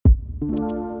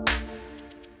Hello,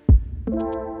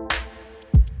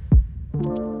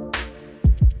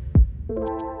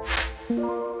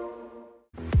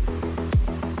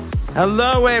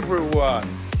 everyone.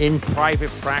 In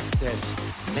private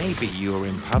practice, maybe you're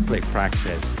in public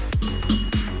practice.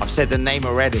 I've said the name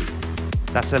already.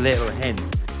 That's a little hint.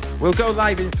 We'll go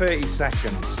live in 30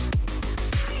 seconds.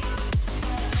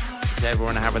 Is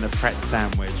everyone having a Pret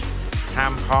sandwich?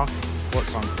 Ham hock?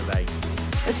 What's on today?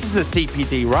 This is a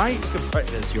CPD, right? You can put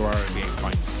it as your RMBA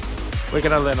points. We're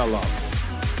going to learn a lot.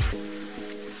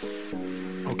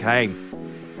 Okay.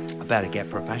 I better get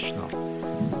professional.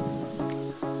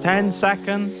 10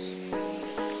 seconds.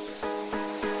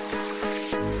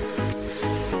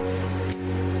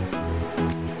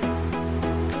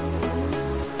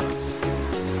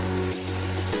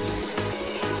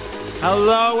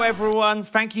 Hello, everyone.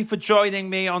 Thank you for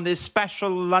joining me on this special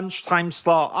lunchtime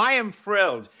slot. I am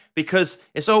thrilled because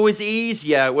it's always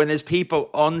easier when there's people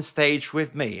on stage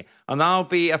with me. And I'll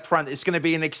be upfront. It's going to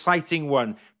be an exciting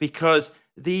one because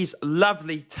these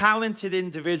lovely, talented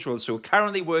individuals who are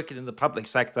currently working in the public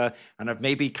sector and have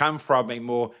maybe come from a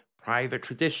more private,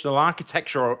 traditional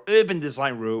architecture or urban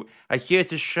design route are here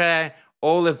to share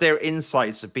all of their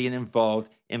insights of being involved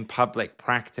in public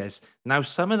practice. Now,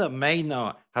 some of them may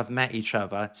not have met each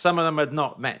other. Some of them had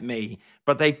not met me,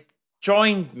 but they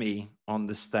joined me on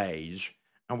the stage,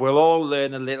 and we'll all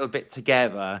learn a little bit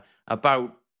together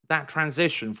about that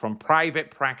transition from private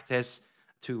practice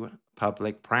to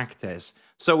public practice.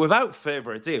 So without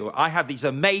further ado, I have these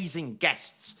amazing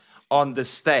guests on the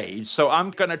stage. So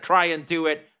I'm going to try and do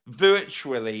it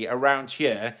virtually around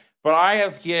here. But I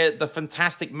have here the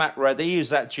fantastic Matt Ruddy,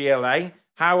 who's at GLA.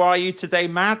 How are you today,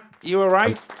 Matt? You all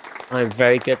right? I'm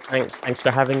very good. Thanks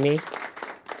for having me.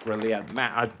 Brilliant.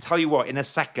 Matt, I'll tell you what, in a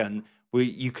second,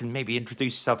 you can maybe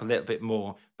introduce yourself a little bit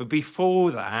more. But before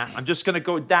that, I'm just going to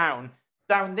go down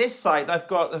this side. I've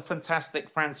got the fantastic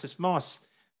Francis Moss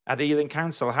at Ealing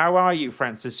Council. How are you,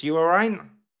 Francis? You all right?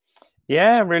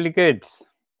 Yeah, really good.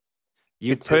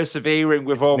 You're persevering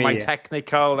with all my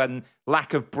technical and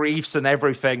lack of briefs and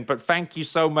everything. But thank you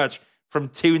so much for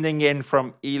tuning in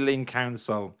from Ealing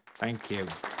Council. Thank you.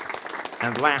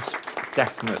 And last,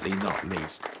 definitely not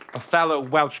least, a fellow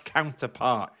Welsh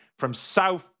counterpart from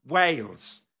South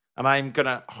Wales. And I'm going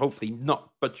to hopefully not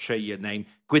butcher your name.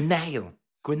 Gwynael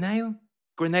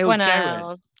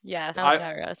Gerard. Yes,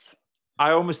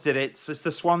 I almost did it. It's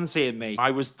the Swansea in me. I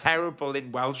was terrible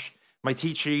in Welsh. My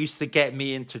teacher used to get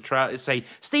me into try to say,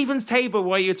 Stephen's table,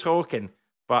 why are you talking?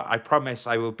 But I promise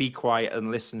I will be quiet and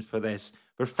listen for this.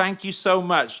 But thank you so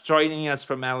much joining us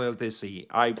from LLDC.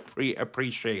 I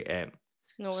appreciate it.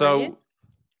 No worries.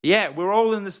 Yeah, we're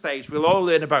all in the stage. We'll all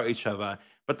learn about each other.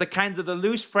 But the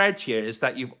loose thread here is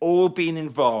that you've all been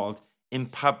involved in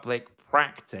public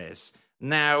practice.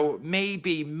 Now,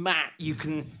 maybe, Matt, you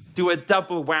can do a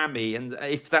double whammy, and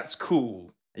if that's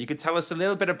cool. You could tell us a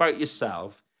little bit about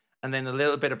yourself, and then a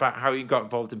little bit about how you got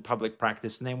involved in public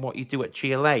practice, and then what you do at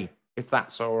GLA, if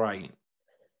that's all right.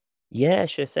 Yeah,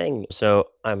 sure thing. So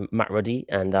I'm Matt Ruddy,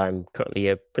 and I'm currently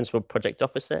a Principal Project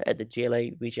Officer at the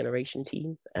GLA Regeneration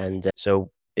Team. And so a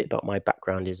bit about my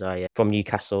background is I from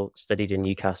Newcastle, studied in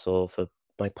Newcastle for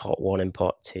my part 1 and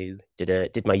part 2,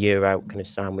 did my year out kind of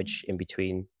sandwich in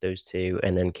between those two,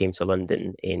 and then came to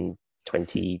London in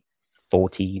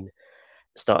 2014.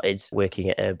 Started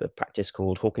working at a practice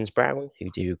called Hawkins Brown, who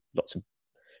do lots of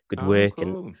good work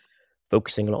and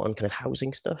focusing a lot on kind of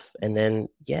housing stuff. And then,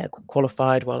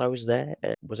 qualified while I was there.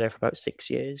 Was there for about 6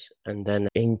 years. And then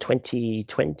in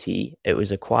 2020, it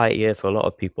was a quiet year for a lot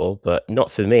of people, but not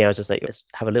for me. I was just like, let's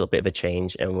have a little bit of a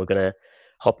change, and we're going to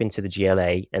hop into the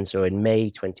GLA. And so in May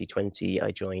 2020,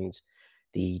 I joined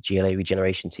the GLA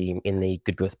Regeneration Team in the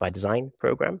Good Growth by Design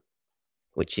program,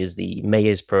 which is the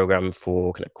Mayor's program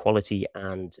for kind of quality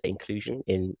and inclusion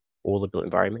in all the built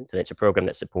environment. And it's a program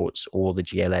that supports all the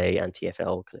GLA and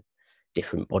TfL kind of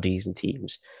different bodies and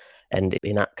teams. And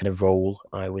in that kind of role,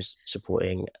 I was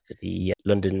supporting the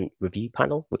London Review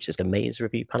Panel, which is the Mayor's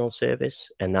Review Panel service.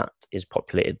 And that is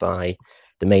populated by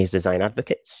the Mayor's Design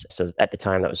Advocates. So at the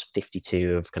time, that was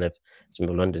 52 of kind of some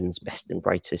of London's best and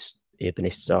brightest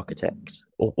urbanists, architects.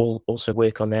 Also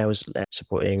work on there was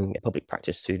supporting public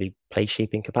practice through the Place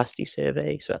Shaping Capacity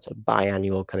Survey. So that's a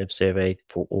biannual kind of survey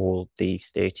for all the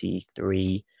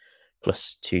 33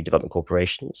 plus 2 development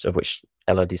corporations, of which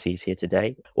LRDC is here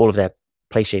today. All of their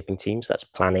place shaping teams, that's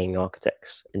planning,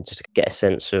 architects, and just get a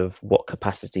sense of what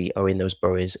capacity are in those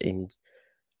boroughs in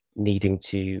needing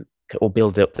to or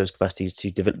build up those capacities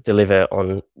to deliver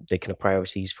on the kind of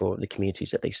priorities for the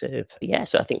communities that they serve. Yeah,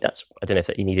 so I think I don't know if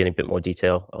you need any bit more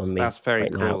detail on me That's very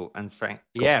right now. cool. And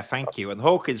thank you. And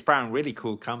Hawkins Brown, really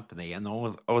cool company, and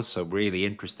also really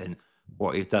interesting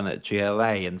what you've done at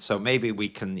GLA. And so maybe we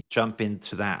can jump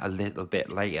into that a little bit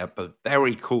later, but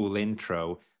very cool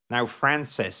intro. Now,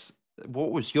 Francis,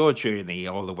 what was your journey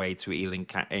all the way to Ealing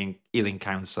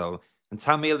Council? And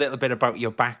tell me a little bit about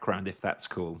your background, if that's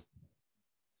cool.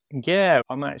 Yeah,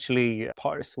 I'm actually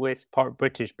part Swiss, part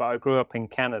British, but I grew up in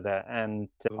Canada, and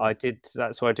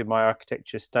that's where I did my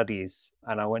architecture studies.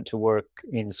 And I went to work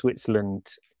in Switzerland,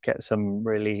 get some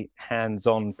really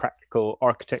hands-on practical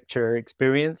architecture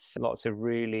experience. Lots of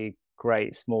really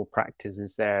great small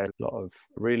practices there, a lot of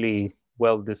really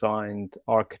well-designed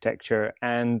architecture.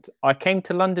 And I came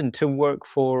to London to work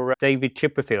for David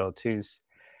Chipperfield, who's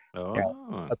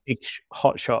a big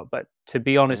hotshot. But to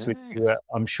be honest with you,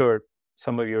 I'm sure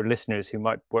some of your listeners who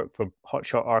might work for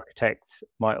hotshot architects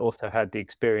might also have the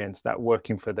experience that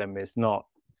working for them is not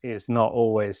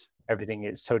always everything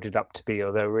it's toted up to be,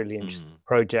 or they're really interesting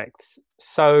projects.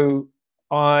 So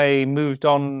I moved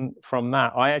on from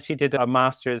that. I actually did a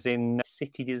master's in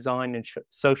city design and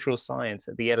social science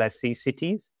at the LSE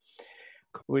Cities,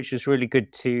 which is really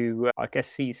good to, I guess,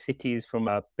 see cities from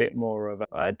a bit more of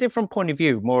a different point of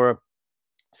view, more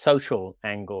social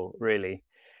angle, really.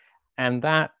 And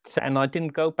I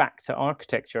didn't go back to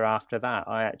architecture after that.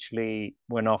 I actually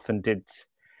went off and did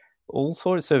all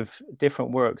sorts of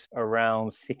different works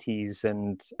around cities,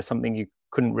 and something you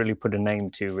couldn't really put a name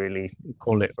to, really. You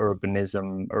call it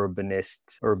urbanism, urbanist,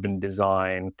 urban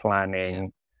design,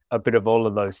 planning, a bit of all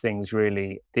of those things,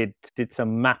 really. Did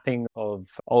some mapping of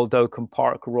Old Oakham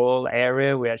Park Royal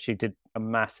area. We actually did a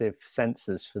massive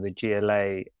census for the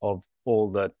GLA of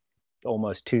all the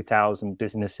almost 2,000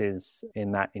 businesses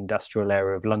in that industrial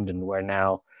area of London, where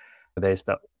now there's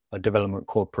a development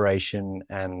corporation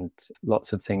and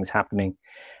lots of things happening.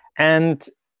 I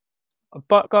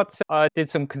did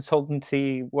some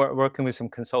consultancy working with some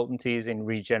consultancies in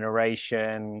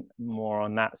regeneration, more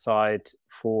on that side,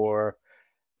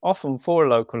 often for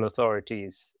local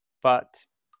authorities, but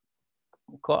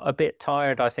got a bit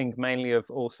tired, I think, mainly of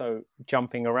also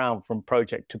jumping around from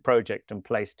project to project and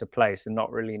place to place, and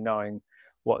not really knowing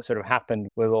what sort of happened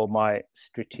with all my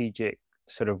strategic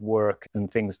sort of work and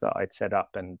things that I'd set up.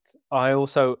 And I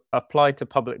also applied to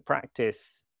public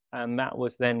practice, and that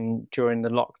was then during the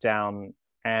lockdown,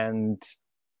 and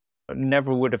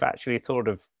never would have actually thought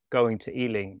of going to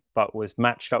Ealing, but was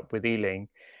matched up with Ealing,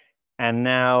 and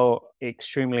now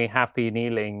extremely happy in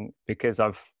Ealing, because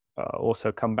I've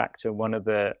also come back to one of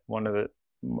the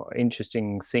more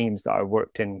interesting themes that I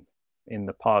worked in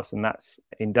the past, and that's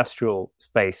industrial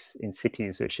space in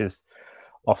cities, which is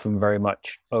often very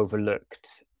much overlooked,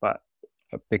 but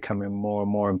becoming more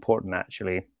and more important,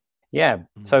 actually.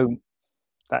 So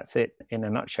that's it in a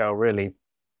nutshell, really.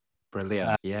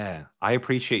 Brilliant. Yeah, I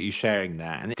appreciate you sharing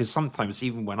that. And because sometimes,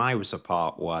 even when I was a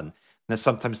part one,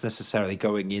 sometimes necessarily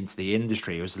going into the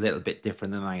industry, it was a little bit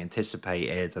different than I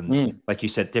anticipated. And like you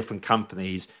said, different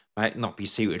companies might not be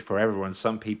suited for everyone.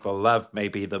 Some people love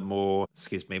maybe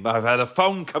excuse me, but I've had a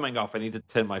phone coming off. I need to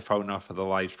turn my phone off for the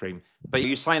live stream. But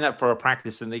you sign up for a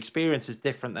practice and the experience is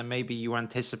different than maybe you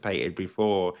anticipated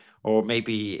before, or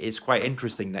maybe it's quite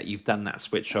interesting that you've done that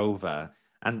switch over.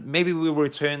 And maybe we'll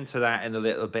return to that in a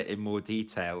little bit in more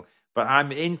detail. But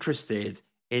I'm interested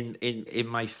in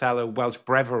my fellow Welsh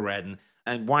brethren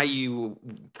and why you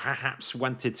perhaps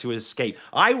wanted to escape.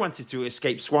 I wanted to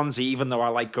escape Swansea, even though I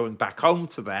like going back home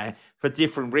to there for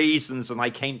different reasons. And I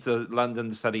came to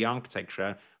London to study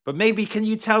architecture. But maybe can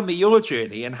you tell me your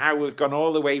journey and how we've gone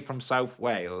all the way from South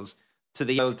Wales to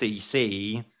the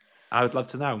LDC? I would love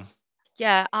to know.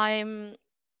 Yeah,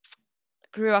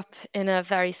 grew up in a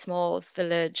very small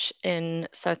village in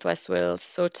southwest Wales,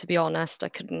 so to be honest, I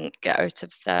couldn't get out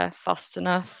of there fast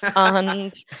enough.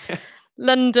 And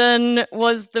London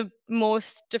was the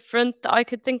most different that I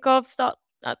could think of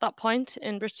at that point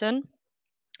in Britain,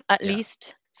 at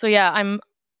least. So yeah,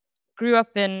 grew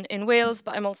up in Wales,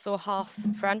 but I'm also half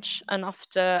French. And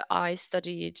after I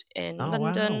studied in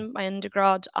London, my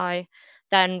undergrad, I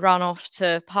then ran off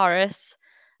to Paris,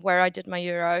 where I did my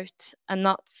year out. And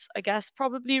that's, I guess,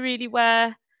 probably really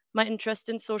where my interest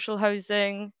in social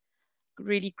housing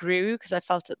really grew, because I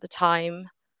felt at the time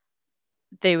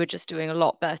they were just doing a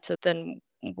lot better than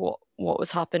what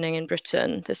was happening in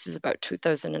Britain. This is about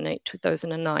 2008,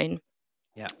 2009.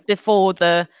 Yeah. Before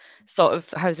the sort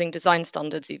of housing design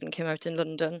standards even came out in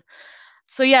London.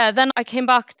 So yeah, then I came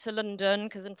back to London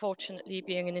because unfortunately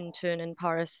being an intern in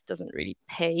Paris doesn't really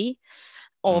pay,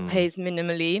 or pays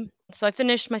minimally. So I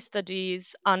finished my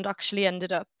studies and actually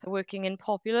ended up working in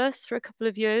Populous for a couple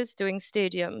of years doing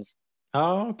stadiums.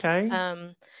 Oh, okay.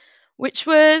 Which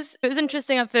was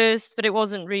interesting at first, but it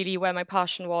wasn't really where my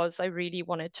passion was. I really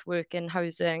wanted to work in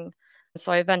housing.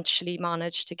 So I eventually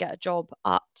managed to get a job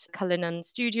at Cullinan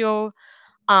Studio,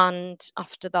 and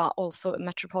after that also at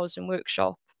Metropolitan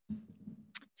Workshop.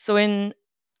 So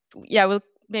we'll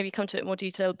maybe come to it in more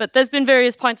detail, but there's been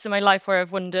various points in my life where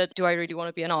I've wondered, do I really want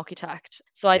to be an architect?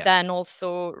 So I then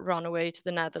also ran away to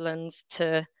the Netherlands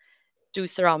to do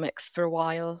ceramics for a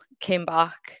while, came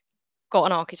back, got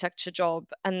an architecture job,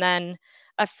 and then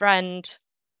a friend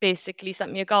basically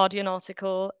sent me a Guardian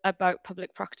article about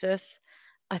public practice.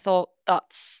 I thought that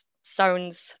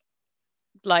sounds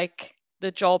like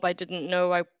the job I didn't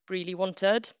know I really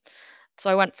wanted. So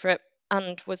I went for it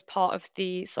and was part of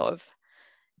the sort of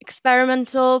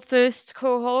experimental first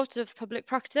cohort of public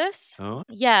practice. Oh.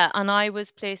 Yeah, and I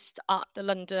was placed at the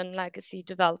London Legacy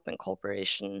Development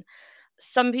Corporation.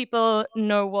 Some people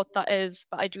know what that is,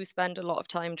 but I do spend a lot of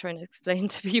time trying to explain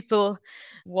to people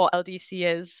what LDC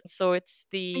is. So it's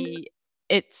the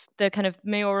kind of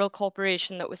mayoral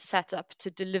corporation that was set up to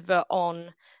deliver on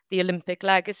the Olympic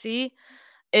legacy.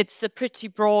 It's a pretty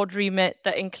broad remit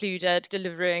that included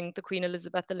delivering the Queen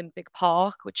Elizabeth Olympic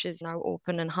Park, which is now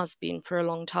open and has been for a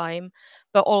long time,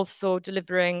 but also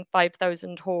delivering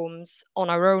 5,000 homes on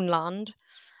our own land,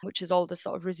 which is all the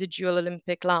sort of residual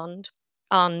Olympic land.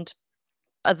 And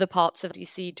other parts of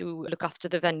DC do look after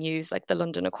the venues like the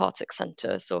London Aquatic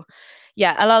Centre. So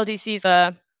yeah,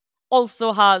 LLDC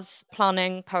also has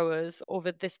planning powers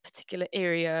over this particular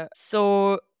area.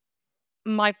 So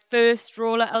my first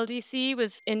role at LDC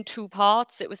was in two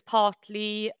parts. It was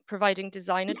partly providing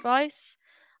design advice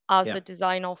as a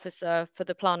design officer for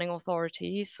the planning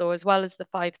authority. So as well as the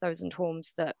 5,000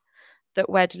 homes that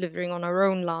we're delivering on our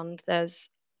own land, there's,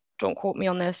 don't quote me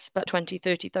on this, but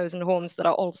 30,000 homes that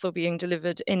are also being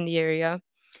delivered in the area.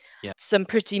 Yeah. Some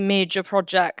pretty major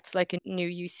projects like a new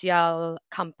UCL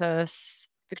campus,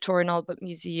 Victoria and Albert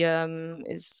Museum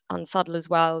is on Saddle as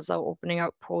well as our opening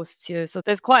outposts here. So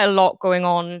there's quite a lot going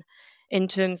on in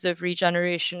terms of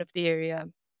regeneration of the area.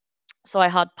 So I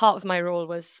had part of my role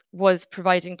was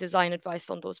providing design advice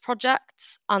on those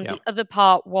projects, and the other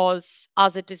part was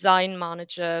as a design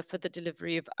manager for the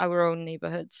delivery of our own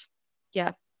neighborhoods.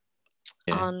 Yeah.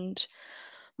 And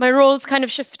my role's kind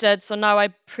of shifted. So now I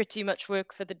pretty much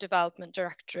work for the Development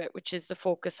Directorate, which is the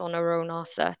focus on our own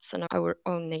assets and our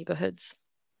own neighborhoods.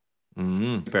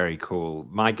 Very cool.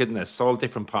 My goodness, all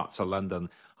different parts of London.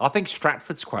 I think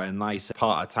Stratford's quite a nice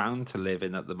part of town to live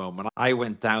in at the moment. I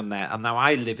went down there and now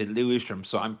I live in Lewisham,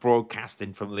 so I'm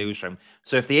broadcasting from Lewisham.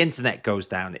 So if the internet goes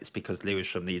down, it's because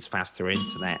Lewisham needs faster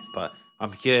internet, but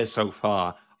I'm here so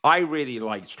far. I really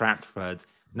like Stratford.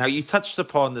 Now, you touched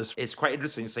upon this. It's quite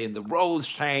interesting saying the roles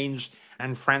change.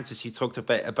 And Francis, you talked a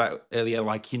bit about earlier,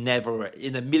 like you never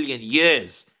in a million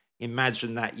years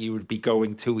imagine that you would be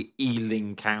going to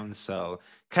Ealing Council.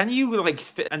 Can you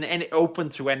and open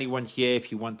to anyone here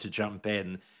if you want to jump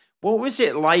in? What was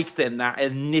it like then, that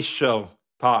initial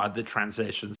part of the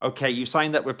transition? Okay, you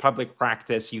signed up with public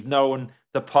practice. You've known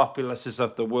the populaces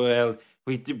of the world.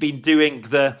 We've been doing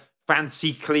the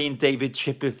fancy, clean David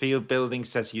Chipperfield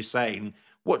buildings, as you're saying.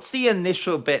 What's the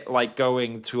initial bit like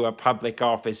going to a public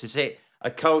office? Is it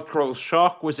a cultural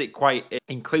shock? Was it quite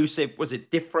inclusive? Was it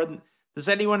different? Does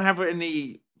anyone have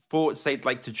any thoughts they'd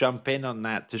like to jump in on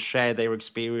that, to share their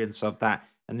experience of that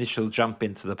initial jump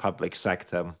into the public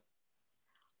sector?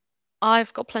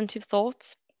 I've got plenty of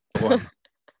thoughts.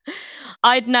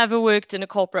 I'd never worked in a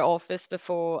corporate office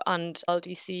before, and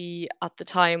LDC at the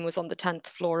time was on the 10th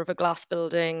floor of a glass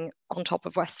building on top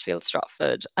of Westfield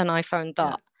Stratford, and I found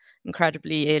that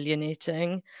incredibly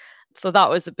alienating. So that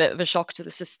was a bit of a shock to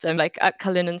the system. Like at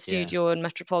Cullinan Studio and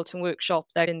Metropolitan Workshop,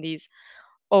 they're in these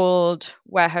old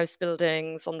warehouse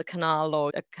buildings on the canal,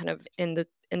 or kind of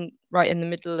right in the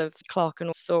middle of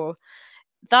Clerkenwell. So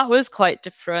that was quite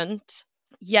different.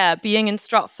 Yeah, being in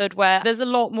Stratford, where there's a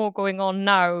lot more going on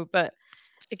now, but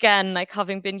again, like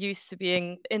having been used to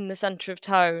being in the centre of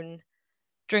town,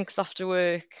 drinks after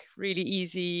work, really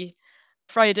easy.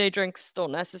 Friday drinks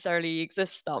don't necessarily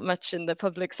exist that much in the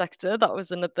public sector. That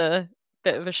was another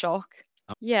bit of a shock.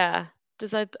 Yeah.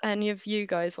 Does any of you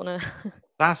guys want to?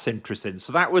 That's interesting.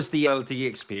 So that was the LD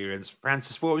experience.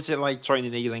 Francis, what was it like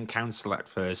joining Ealing Council at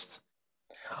first?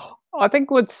 I think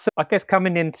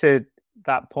coming into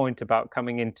that point about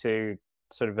coming into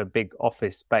sort of a big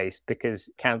office space,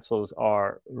 because councils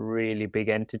are really big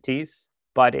entities,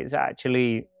 but it's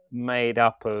actually made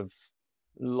up of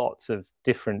lots of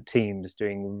different teams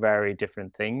doing very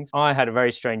different things. I had a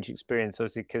very strange experience,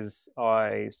 obviously, because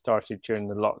I started during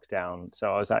the lockdown.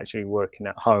 So I was actually working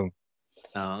at home,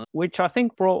 which I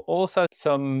think brought also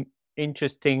some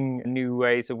interesting new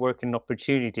ways of working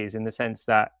opportunities, in the sense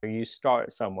that you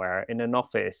start somewhere in an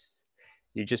office,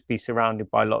 you just be surrounded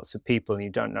by lots of people and you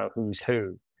don't know who's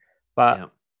who.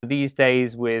 But these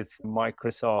days with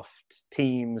Microsoft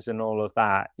Teams and all of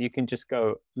that, you can just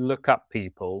go look up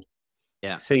people,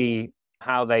 see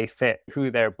how they fit, who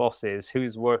their boss is,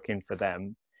 who's working for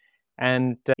them,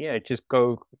 and just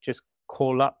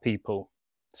call up people.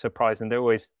 Surprising, they're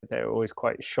always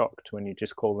quite shocked when you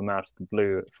just call them out of the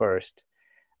blue at first.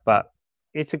 But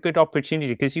it's a good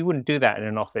opportunity, because you wouldn't do that in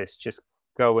an office. Just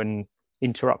go and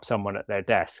interrupt someone at their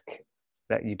desk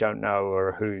that you don't know,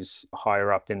 or who's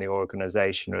higher up in the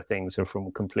organization, or things are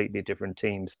from completely different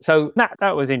teams. So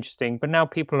that was interesting. But now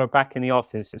people are back in the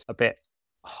office. It's a bit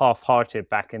half-hearted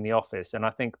back in the office, and I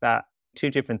think that two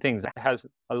different things. It has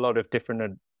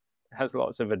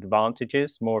lots of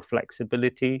advantages, more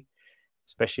flexibility,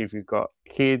 especially if you've got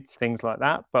kids, things like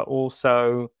that. But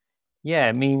also,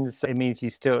 it means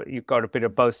you've got a bit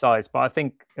of both sides. But I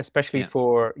think especially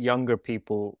for younger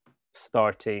people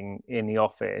starting in the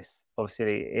office,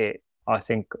 obviously I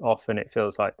think often it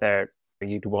feels like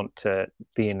you'd want to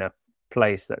be in a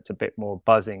place that's a bit more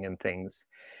buzzing and things.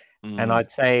 And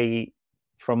I'd say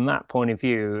from that point of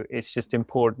view, it's just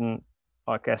important,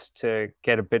 I guess, to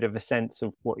get a bit of a sense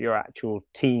of what your actual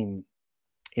team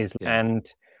is. And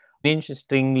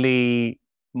interestingly,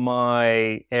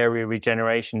 my area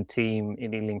regeneration team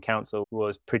in Ealing Council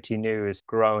was pretty new. It's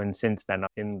grown since then.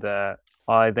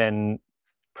 I then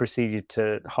proceeded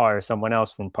to hire someone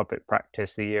else from public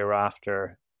practice the year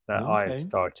after that I had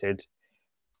started.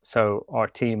 So our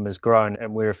team has grown,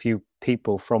 and we're a few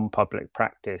people from public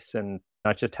practice. And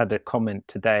I just had a comment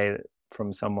today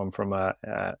from someone from a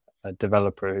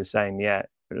developer who's saying, it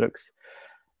looks,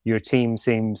 your team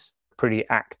seems pretty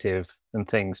active and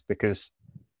things, because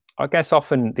I guess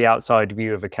often the outside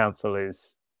view of a council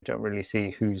is you don't really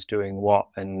see who's doing what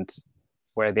and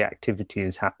where the activity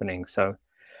is happening. So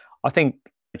I think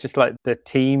just like the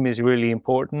team is really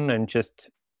important, and just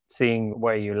seeing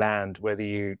where you land, whether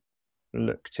you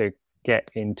look to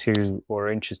get into or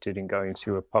are interested in going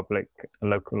to a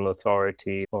local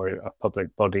authority or a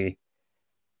public body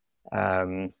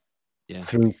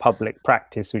through public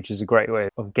practice, which is a great way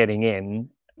of getting in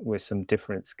with some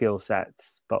different skill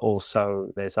sets, but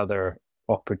also there's other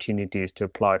opportunities to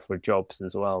apply for jobs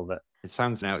as well. That it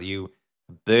sounds now you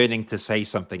burning to say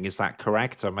something. Is that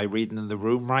correct? Or am I reading in the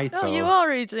room right? No, you are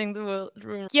reading the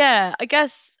room. Yeah, I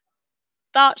guess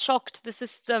that shocked the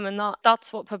system, and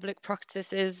that's what public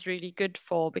practice is really good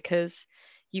for, because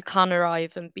you can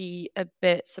arrive and be a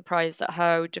bit surprised at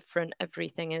how different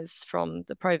everything is from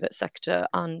the private sector.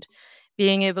 And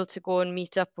being able to go and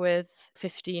meet up with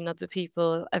 15 other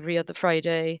people every other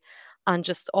Friday and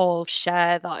just all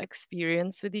share that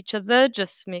experience with each other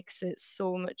just makes it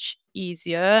so much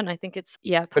easier. And I think it's,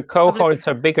 the cohorts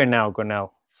are bigger now,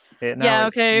 Gwenyl.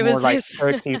 It's more like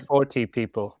 30, 40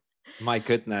 people. My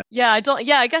goodness.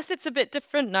 I guess it's a bit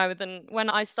different now than when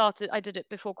I started. I did it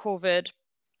before COVID,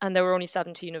 and there were only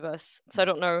 17 of us. So I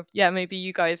don't know. Maybe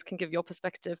you guys can give your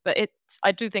perspective, but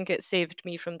I do think it saved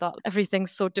me from that.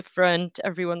 Everything's so different.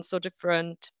 Everyone's so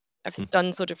different. Everything's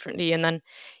done so differently. And then,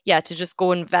 to just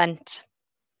go and vent.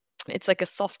 It's like a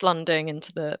soft landing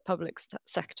into the public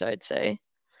sector, I'd say.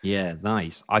 Yeah,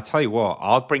 nice. I tell you what,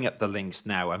 I'll bring up the links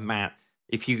now. And Matt,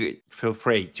 if you feel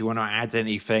free, do you want to add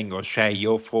anything or share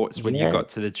your thoughts when you got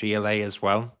to the GLA as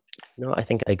well? No, I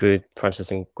think I agree with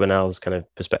Francis and Gwenel's kind of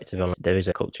perspective on there is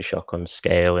a culture shock on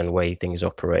scale and way things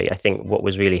operate. I think what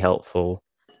was really helpful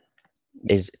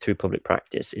is through public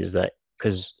practice is that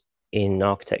because in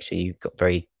architecture, you've got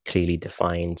very clearly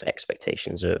defined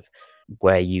expectations of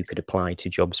where you could apply to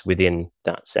jobs within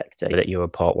that sector, that you're a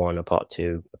part 1, a part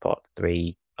 2, a part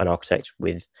 3, an architect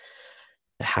with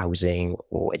housing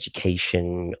or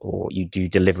education, or you do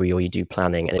delivery or you do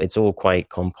planning. And it's all quite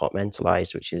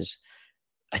compartmentalized, which is,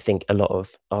 I think a lot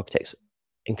of architects,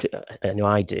 I know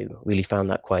I do, really found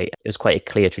that it was quite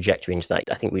a clear trajectory into that.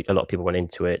 I think a lot of people went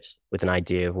into it with an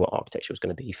idea of what architecture was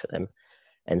going to be for them.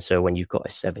 And so when you've got a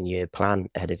 7-year plan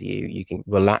ahead of you, you can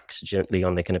relax gently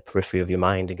on the kind of periphery of your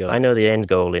mind and go, I know the end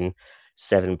goal in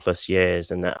 7+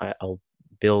 years, and that I'll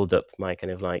build up my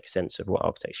kind of like sense of what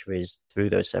architecture is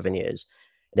through those 7 years.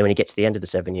 And then when you get to the end of the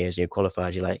 7 years and you're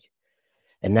qualified, you're like,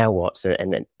 and now what?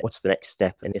 And then what's the next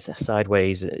step? And is it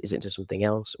sideways? Is it into something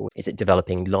else? Or is it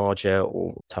developing larger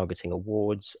or targeting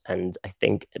awards? And I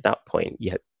think at that point,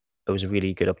 it was a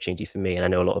really good opportunity for me. And I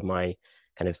know a lot of my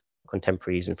kind of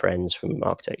contemporaries and friends from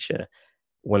architecture,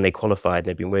 when they qualified and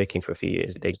they've been working for a few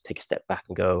years, they take a step back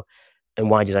and go, and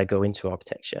why did I go into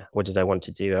architecture? What did I want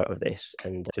to do out of this?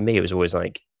 And for me, it was always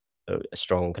like a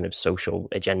strong kind of social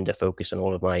agenda focus on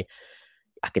all of my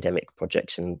academic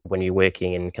projects. And when you're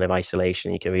working in kind of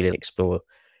isolation, you can really explore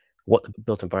what the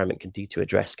built environment can do to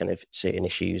address kind of certain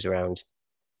issues around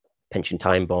pension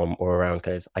time bomb or around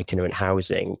kind of itinerant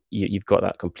housing. You've got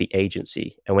that complete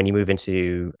agency. And when you move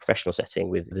into a professional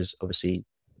setting there's obviously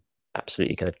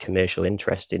absolutely kind of commercial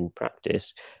interest in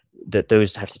practice, that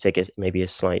those have to take maybe a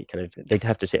slight kind of, they'd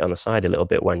have to sit on the side a little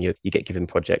bit when you get given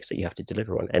projects that you have to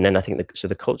deliver on. And then I think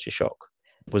the culture shock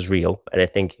was real. And I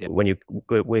think when you're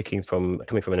coming from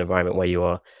an environment where you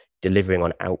are delivering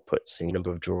on outputs and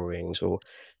number of drawings, or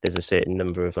there's a certain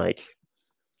number of like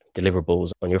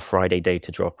deliverables on your Friday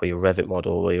data drop or your Revit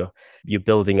model, or you're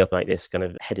building up like this kind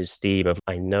of head of steam of,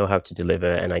 I know how to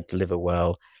deliver and I deliver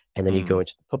well. And then you go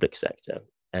into the public sector,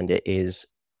 and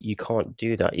you can't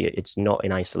do that. It's not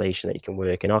in isolation that you can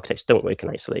work. And architects don't work in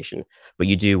isolation, but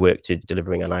you do work to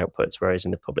delivering on outputs. Whereas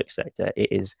in the public sector,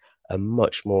 it is a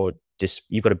much more,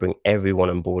 you've got to bring everyone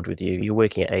on board with you. You're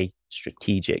working at a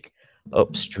strategic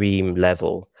upstream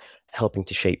level, helping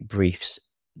to shape briefs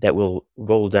that will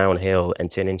roll downhill and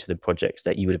turn into the projects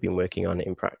that you would have been working on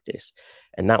in practice.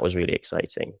 And that was really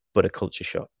exciting, but a culture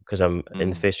shock, because in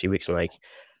the first few weeks, I'm like,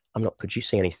 I'm not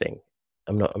producing anything.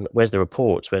 I'm not, where's the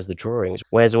reports? Where's the drawings?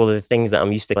 Where's all the things that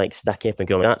I'm used to like stacking up and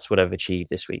going, that's what I've achieved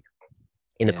this week.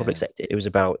 In the public sector, it was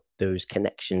about those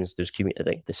connections, those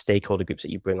community, the stakeholder groups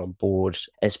that you bring on board,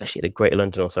 especially the Greater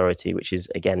London Authority, which is,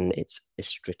 again, it's a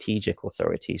strategic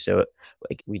authority. So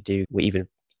like we're even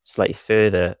slightly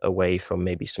further away from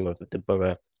maybe some of the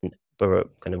borough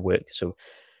kind of work. So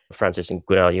Francis and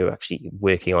Gunnar, you're actually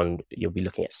working on, you'll be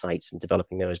looking at sites and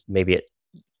developing those. Maybe at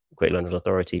Greater London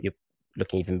Authority, you're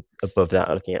looking even above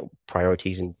that, looking at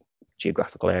priorities in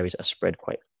geographical areas that are spread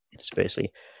quite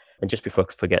dispersely. And just before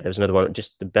I forget, there's another one,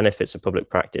 just the benefits of public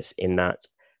practice in that,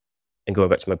 and going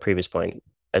back to my previous point,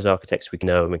 as architects, we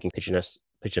know and we can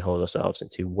pigeonhole ourselves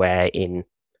into where in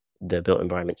the built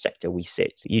environment sector we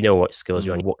sit. You know what skills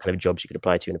you're on, what kind of jobs you could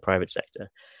apply to in the private sector.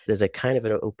 There's a kind of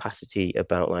an opacity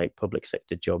about like public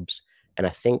sector jobs. And I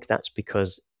think that's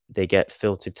because they get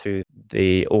filtered through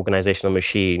the organizational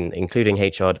machine, including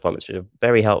HR departments, which are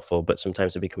very helpful, but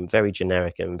sometimes they become very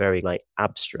generic and very like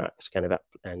abstract kind of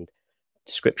and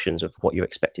descriptions of what you're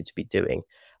expected to be doing.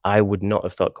 I would not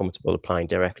have felt comfortable applying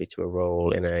directly to a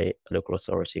role in a local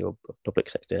authority or public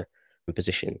sector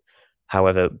position.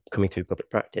 However, coming through public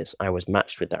practice, I was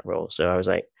matched with that role. So I was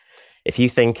like, if you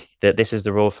think that this is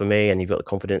the role for me and you've got the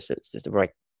confidence that it's the right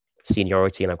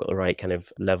seniority and I've got the right kind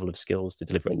of level of skills to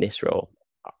deliver in this role,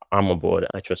 I'm on board.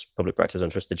 I trust public practice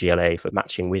and trust the GLA for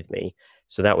matching with me.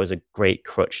 So that was a great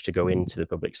crutch to go into the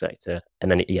public sector. And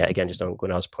then, again, just on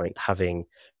Gunnar's point, I think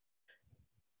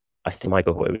my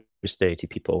cohort was 30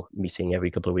 people meeting every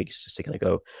couple of weeks just to kind of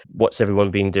go, what's everyone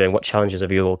been doing? What challenges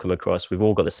have you all come across? We've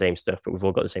all got the same stuff, but we've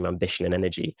all got the same ambition and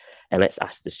energy. And let's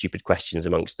ask the stupid questions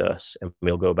amongst us. And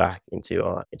we'll go back into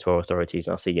our authorities.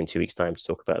 And I'll see you in 2 weeks' time to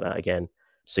talk about that again.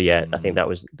 So yeah, I think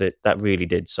that really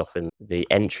did soften the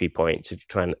entry point to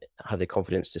try and have the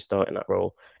confidence to start in that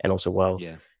role. And also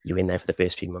you're in there for the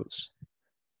first few months.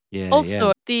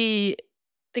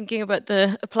 Thinking about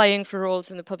the applying for roles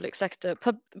in the public sector,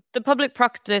 the public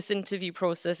practice interview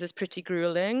process is pretty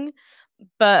grueling,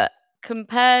 but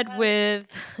compared with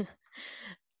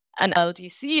an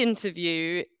LDC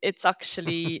interview, it's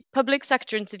actually public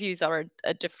sector interviews are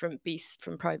a different beast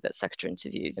from private sector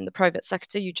interviews. In the private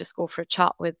sector, you just go for a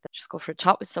chat with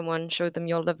someone, show them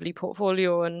your lovely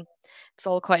portfolio, and it's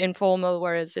all quite informal.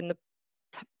 Whereas in the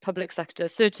public sector,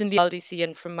 certainly LDC,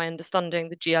 and from my understanding,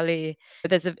 the GLA,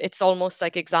 it's almost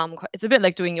like it's a bit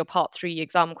like doing your part 3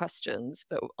 exam questions,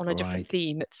 but on a different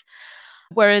theme.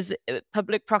 Whereas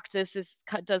public practice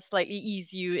does slightly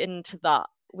ease you into that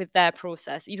with their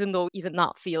process, even though even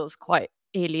that feels quite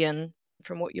alien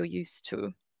from what you're used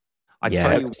to.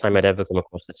 That's the time I'd ever come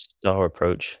across a STAR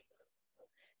approach.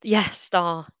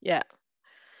 STAR, yeah.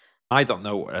 I don't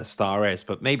know what a STAR is,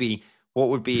 but maybe what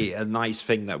would be a nice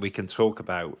thing that we can talk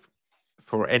about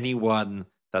for anyone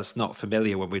that's not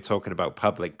familiar when we're talking about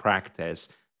public practice.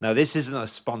 Now, this isn't a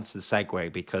sponsored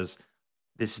segue because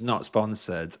this is not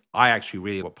sponsored. I actually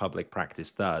really what public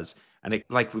practice does. And it,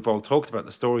 like we've all talked about,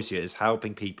 the stories here is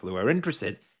helping people who are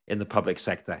interested in the public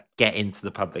sector get into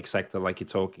the public sector like you're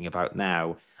talking about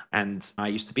now. And I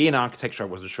used to be in architecture. I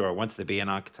wasn't sure I wanted to be an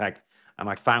architect. And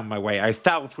I found my way. I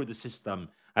fell through the system.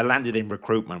 I landed in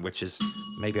recruitment, which is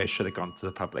maybe I should have gone to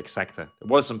the public sector. It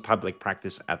wasn't public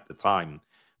practice at the time.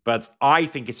 But I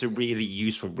think it's a really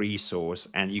useful resource,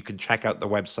 and you can check out the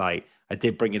website. I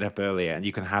did bring it up earlier, and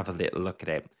you can have a little look at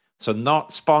it. So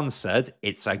not sponsored,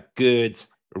 it's a good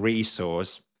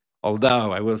resource.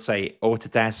 Although I will say,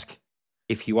 Autodesk,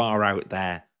 if you are out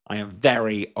there, I am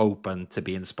very open to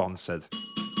being sponsored,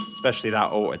 especially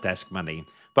that Autodesk money.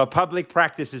 But Public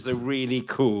Practice is a really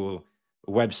cool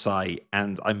website,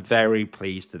 and I'm very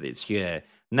pleased that it's here.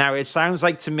 Now, it sounds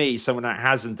like to me, someone that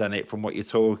hasn't done it from what you're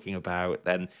talking about,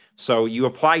 then, so you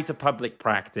apply to Public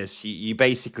Practice, you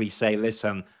basically say,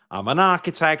 listen, I'm an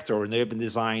architect or an urban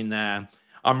designer.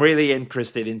 I'm really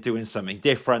interested in doing something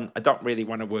different. I don't really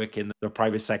want to work in the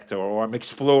private sector, or I'm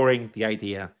exploring the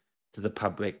idea to the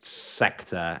public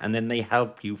sector. And then they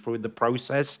help you through the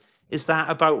process. Is that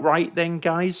about right then,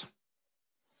 guys?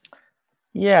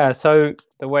 Yeah, so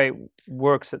the way it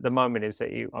works at the moment is that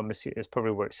I'm assuming it's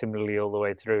probably worked similarly all the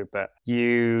way through, but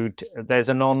there's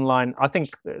an online, I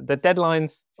think the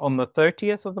deadline's on the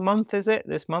 30th of the month, is it,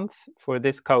 this month, for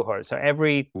this cohort? So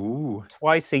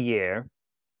twice a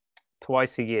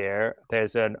year,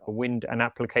 there's an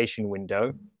application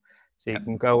window. So you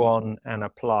can go on and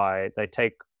apply. They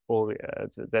take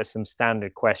there's some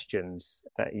standard questions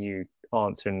that you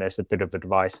answer, and there's a bit of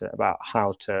advice about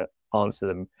how to answer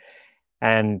them.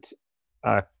 And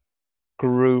a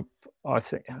group, I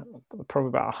think, probably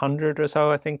about 100 or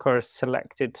so, I think, are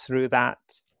selected through that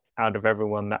out of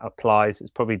everyone that applies.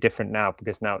 It's probably different now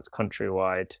because now it's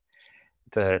countrywide,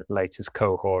 the latest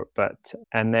cohort.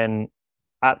 And then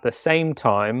at the same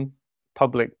time,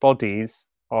 public bodies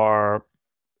are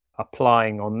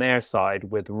applying on their side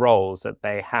with roles that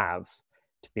they have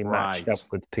to be matched up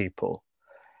with people.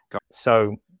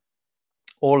 So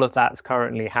all of that's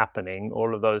currently happening.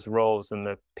 All of those roles and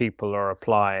the people are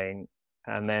applying.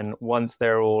 And then once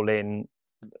they're all in,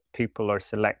 people are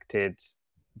selected.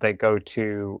 They go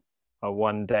to a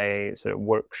one-day sort of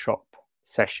workshop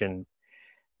session.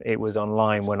 It was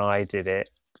online when I did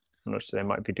it. I'm not sure they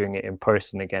might be doing it in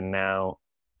person again now.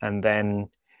 And then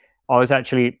I was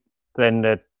actually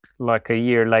like a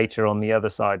year later on the other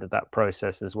side of that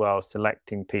process as well,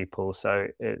 selecting people. So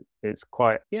it's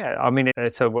quite, I mean,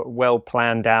 it's a well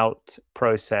planned out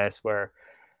process where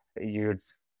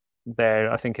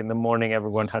I think in the morning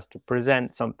everyone has to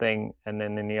present something, and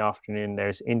then in the afternoon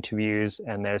there's interviews,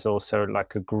 and there's also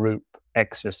like a group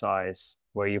exercise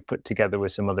where you put together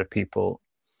with some other people,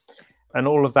 and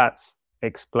all of that's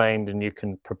explained and you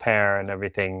can prepare and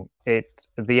everything.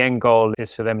 The end goal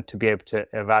is for them to be able to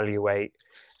evaluate,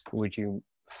 would you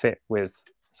fit with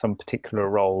some particular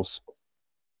roles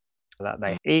that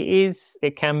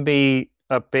it can be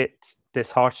a bit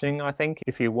disheartening, I think,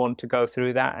 if you want to go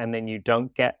through that and then you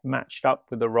don't get matched up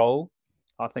with the role.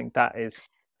 I think that is,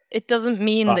 it doesn't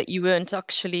mean that you weren't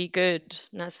actually good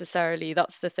necessarily.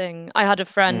 That's the thing. I had a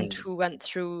friend who went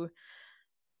through,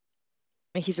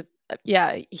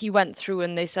 he went through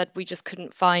and they said, we just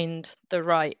couldn't find the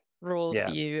right role for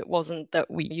you. It wasn't that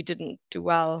you didn't do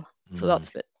well. So that's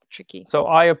a bit tricky. So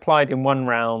I applied in one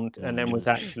round and then was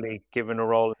actually given a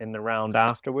role in the round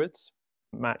afterwards,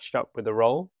 matched up with a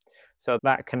role. So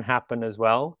that can happen as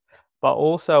well. But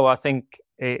also I think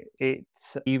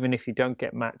it's even if you don't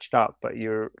get matched up, but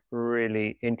you're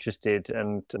really interested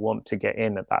and want to get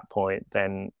in at that point,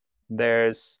 then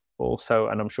there's also,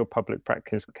 and I'm sure Public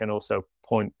Practice can also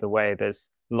point the way, there's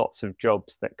lots of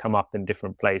jobs that come up in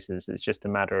different places. It's just a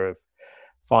matter of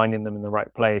finding them in the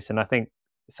right place. And I think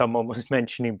someone was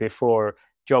mentioning before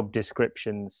job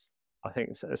descriptions. I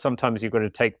think sometimes you've got to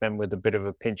take them with a bit of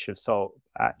a pinch of salt.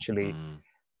 Actually,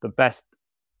 the best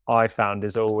I found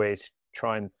is always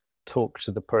try and talk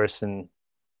to the person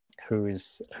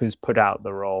who's put out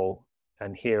the role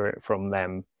and hear it from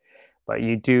them. But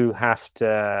you do have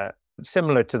to,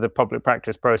 similar to the Public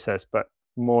Practice process, but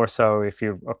more so if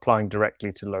you're applying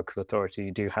directly to local authority,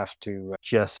 you do have to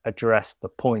just address the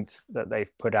points that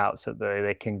they've put out so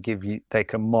that they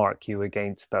can mark you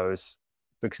against those,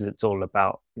 because it's all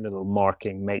about little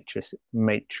marking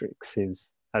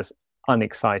matrices, as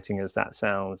unexciting as that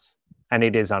sounds. And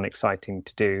it is unexciting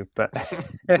to do, but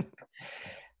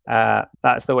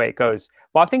that's the way it goes.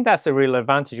 Well, I think that's the real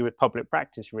advantage with Public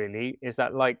Practice, really, is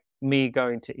that like me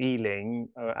going to Ealing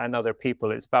and other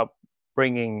people, it's about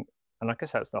bringing, and I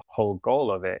guess that's the whole goal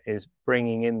of it, is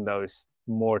bringing in those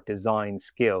more design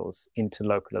skills into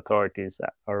local authorities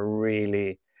that are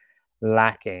really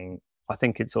lacking. I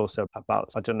think it's also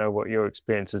about, I don't know what your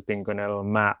experience has been, Gunilla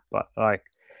and Matt, but like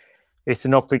it's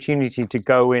an opportunity to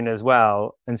go in as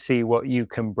well and see what you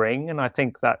can bring. And I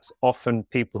think that's often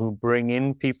people who bring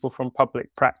in people from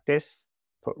Public Practice,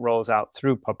 put roles out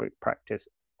through Public Practice,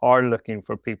 are looking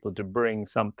for people to bring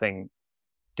something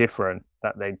different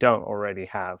that they don't already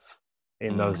have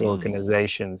in those Mhm.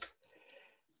 organizations.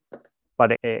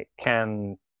 But it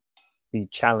can be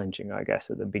challenging, I guess,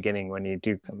 at the beginning when you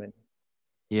do come in.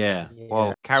 Yeah.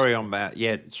 Well, carry on, Matt.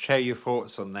 Yeah, share your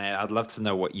thoughts on there. I'd love to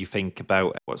know what you think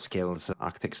about what skills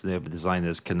architects and urban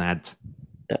designers can add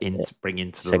bring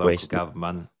into the local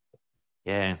government.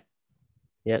 Yeah.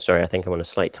 Yeah, sorry, I think I'm on a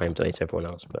slight time delay to everyone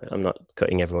else, but I'm not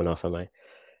cutting everyone off, am I?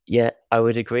 Yeah, I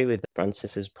would agree with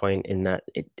Francis's point in that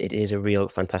it is a real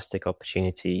fantastic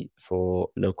opportunity for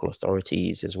local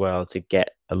authorities as well to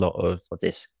get a lot of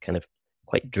this kind of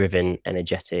quite driven,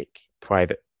 energetic,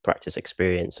 private practice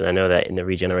experience. And I know that in the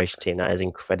regeneration team, that is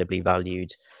incredibly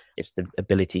valued. It's the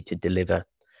ability to deliver,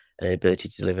 an ability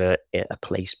to deliver a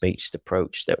place-based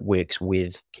approach that works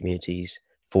with communities,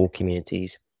 for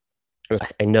communities.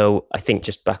 I think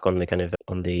just back on the kind of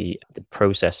on the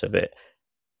process of it,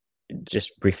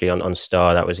 just briefly on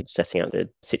STAR, that was setting out the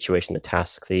situation, the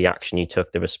task, the action you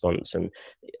took, the response, and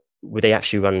would they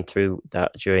actually run through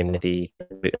that during the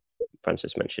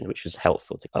Francis mentioned, which was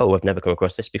helpful to, I've never come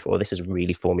across this before. This is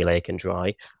really formulaic and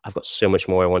dry. I've got so much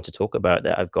more I want to talk about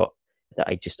that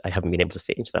I haven't been able to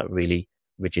fit into that really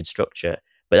rigid structure.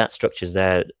 But that structure's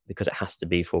there because it has to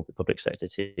be for the public sector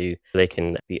too. They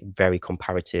can be very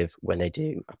comparative when they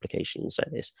do applications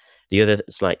like this. The other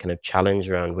slight kind of challenge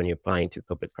around when you're applying to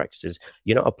public practices,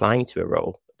 you're not applying to a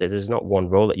role. There's not one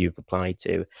role that you've applied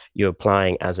to. You're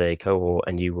applying as a cohort,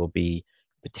 and you will be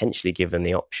potentially given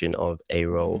the option of a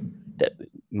role that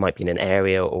might be in an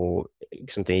area or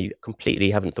something you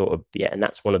completely haven't thought of yet. And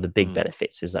that's one of the big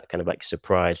benefits, is that kind of like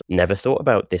surprise. Never thought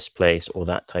about this place or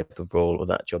that type of role or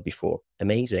that job before.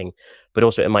 Amazing. But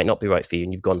also it might not be right for you,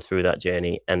 and you've gone through that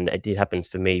journey. And it did happen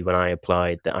for me when I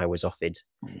applied that I was offered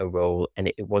a role and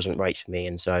it wasn't right for me.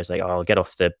 And so I was like, I'll get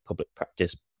off the public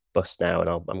practice bus now, and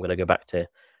I'm going to go back to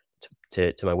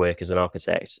my work as an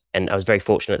architect. And I was very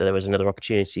fortunate that there was another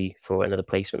opportunity for another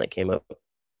placement that came up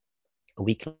a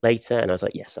week later, and I was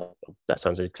like, yes, that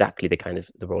sounds exactly the kind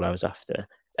of the role I was after.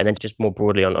 And then just more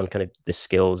broadly on kind of the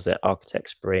skills that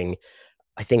architects bring,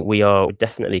 I think we are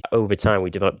definitely, over time, we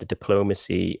developed the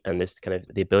diplomacy and this kind of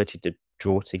the ability to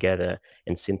draw together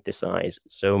and synthesize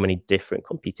so many different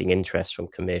competing interests, from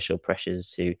commercial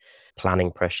pressures to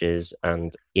planning pressures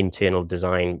and internal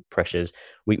design pressures.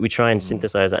 We try and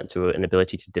synthesize that into an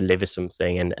ability to deliver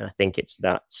something. And I think it's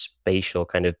that spatial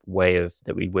kind of way of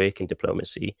that we work in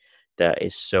diplomacy that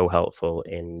is so helpful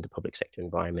in the public sector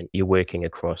environment. You're working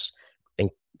across,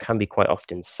 and can be quite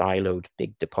often siloed,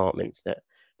 big departments that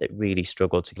really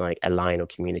struggle to like align or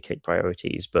communicate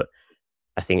priorities. But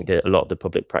I think that a lot of the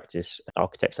public practice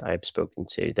architects that I've spoken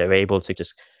to, they're able to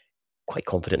just quite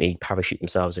confidently parachute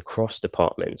themselves across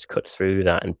departments, cut through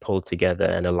that, and pull together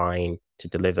and align to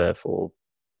deliver for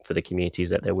the communities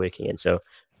that they're working in. So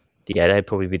yeah, that'd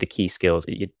probably be the key skills: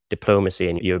 your diplomacy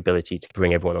and your ability to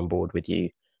bring everyone on board with you.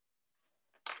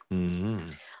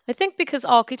 I think because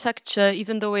architecture,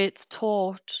 even though it's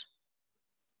taught,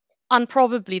 and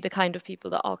probably the kind of people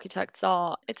that architects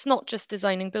are, it's not just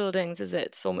designing buildings, is it?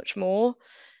 It's so much more.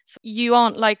 So you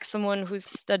aren't like someone who's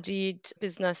studied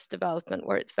business development,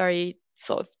 where it's very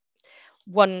sort of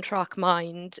one track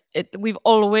mind. We've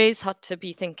always had to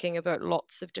be thinking about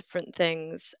lots of different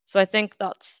things. So I think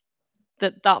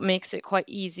that makes it quite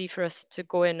easy for us to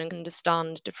go in and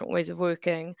understand different ways of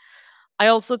working. I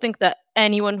also think that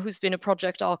anyone who's been a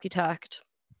project architect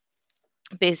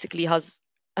basically has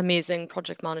amazing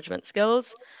project management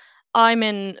skills. I'm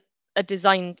in a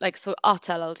design, so at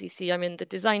LLDC, I'm in the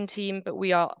design team, but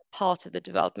we are part of the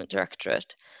development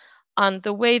directorate. And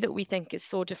the way that we think is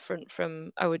so different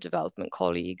from our development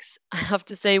colleagues. I have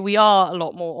to say, we are a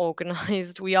lot more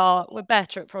organized. We're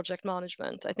better at project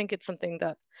management. I think it's something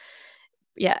that,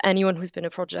 anyone who's been a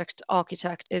project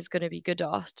architect is going to be good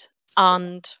at.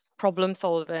 And problem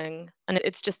solving. And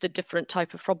it's just a different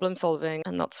type of problem solving.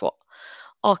 And that's what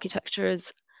architecture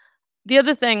is. The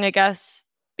other thing, I guess,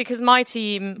 because my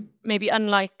team, maybe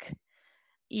unlike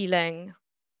Ealing,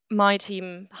 my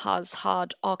team has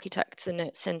had architects in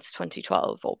it since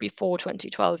 2012, or before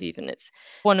 2012 even. It's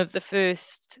one of the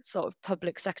first sort of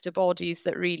public sector bodies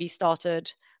that really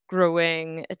started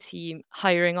growing a team,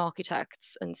 hiring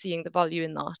architects and seeing the value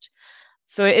in that.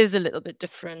 So it is a little bit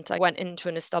different. I went into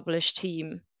an established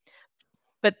team,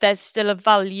 but there's still a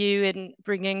value in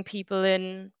bringing people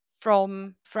in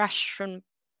fresh from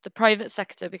the private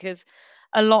sector, because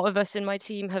a lot of us in my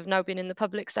team have now been in the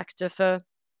public sector for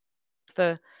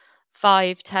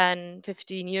 5, 10,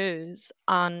 15 years.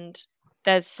 And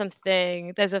there's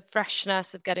a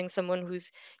freshness of getting someone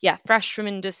who's, fresh from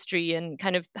industry and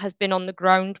kind of has been on the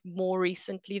ground more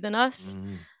recently than us,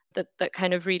 that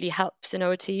kind of really helps in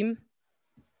our team.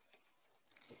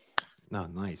 No,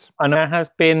 nice. And it has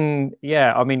been,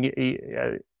 I mean,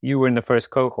 you were in the first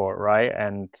cohort, right?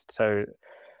 And so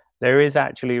there is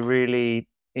actually really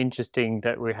interesting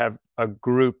that we have a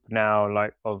group now,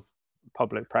 like, of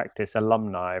public practice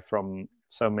alumni from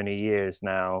so many years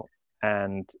now.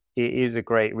 And it is a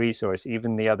great resource.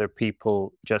 Even the other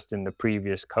people just in the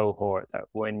previous cohort, that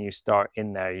when you start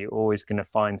in there, you're always going to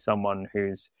find someone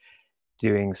who's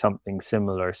doing something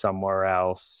similar somewhere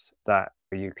else that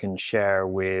you can share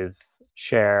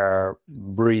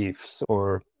briefs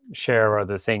or share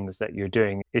other things that you're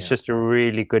doing. It's just a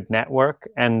really good network.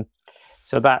 And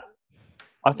so that,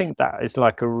 I think that is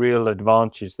like a real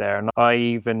advantage there. And I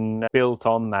even built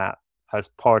on that as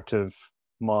part of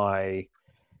my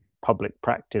public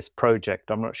practice project.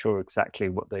 I'm not sure exactly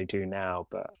what they do now,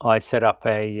 but I set up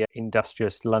a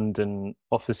Industrious London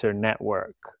Officer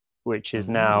Network, which is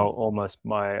now almost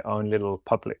my own little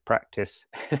public practice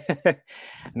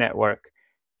network.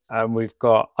 We've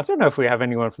got, I don't know if we have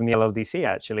anyone from the LLDC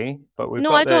actually, but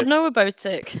I don't know about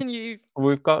it. Can you?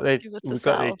 We've got the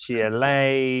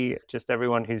GLA, just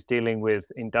everyone who's dealing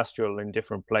with industrial in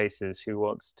different places who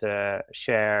wants to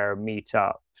share, meet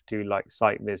up, do like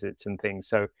site visits and things.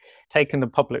 So taking the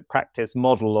public practice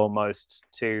model almost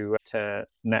to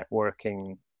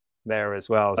networking there as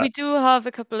well. We do have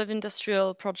a couple of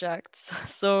industrial projects.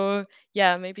 So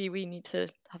yeah, maybe we need to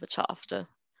have a chat after.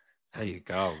 There you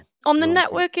go. On the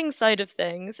networking side of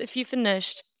things, if you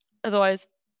finished, otherwise,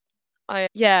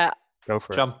 go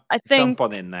for it. I think jump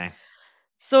on in there.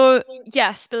 So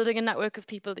yes, building a network of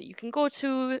people that you can go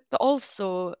to, but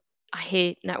also I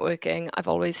hate networking. I've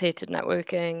always hated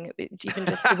networking. Even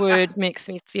just the word makes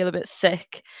me feel a bit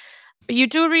sick. But you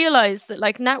do realize that,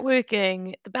 like,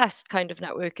 networking, the best kind of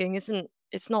networking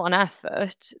it's not an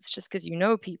effort. It's just because you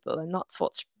know people, and that's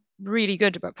what's really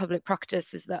good about public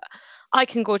practice, is that I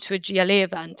can go to a GLA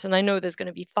event and I know there's going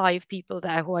to be 5 people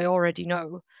there who I already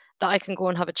know that I can go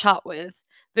and have a chat with,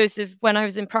 versus when I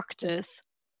was in practice,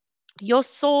 you're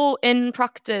so in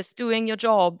practice doing your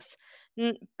jobs,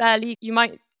 barely,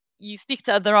 you speak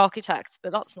to other architects,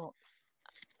 but that's not,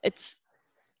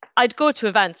 I'd go to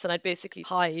events and I'd basically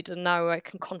hide, and now I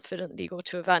can confidently go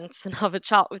to events and have a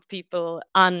chat with people.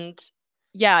 And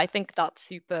yeah, I think that's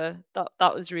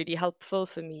that was really helpful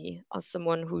for me as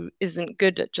someone who isn't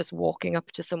good at just walking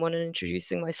up to someone and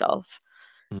introducing myself.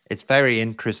 It's very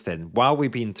interesting. While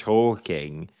we've been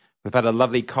talking, we've had a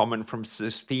lovely comment from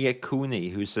Sophia Cooney,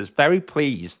 who says, very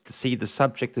pleased to see the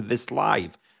subject of this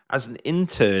live. As an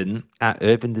intern at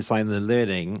Urban Design and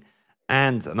Learning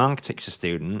and an architecture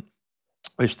student,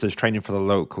 which does training for the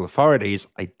local authorities,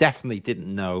 I definitely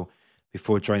didn't know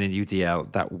before joining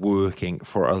UDL that working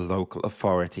for a local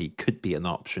authority could be an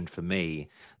option for me.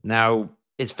 Now,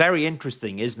 it's very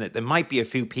interesting, isn't it? There might be a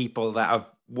few people that are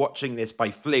watching this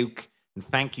by fluke, and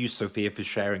thank you, Sophia, for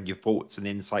sharing your thoughts and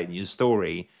insight in your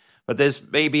story. But there's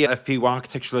maybe a few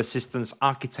architectural assistants,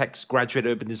 architects, graduate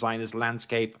urban designers,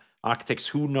 landscape architects,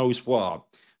 who knows what,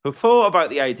 who thought about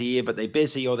the idea, but they're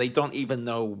busy, or they don't even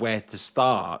know where to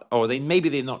start, or maybe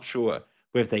they're not sure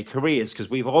with their careers, because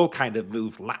we've all kind of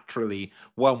moved laterally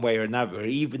one way or another,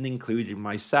 even including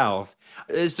myself.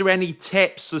 Is there any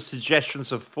tips or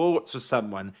suggestions or thoughts for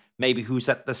someone maybe who's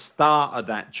at the start of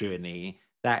that journey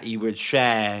that you would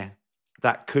share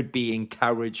that could be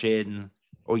encouraging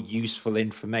or useful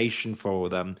information for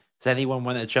them? Does anyone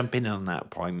want to jump in on that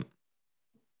point?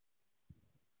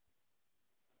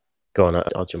 Go on,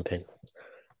 I'll jump in.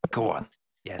 Go on.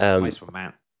 Yes, nice one,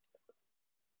 man.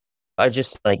 I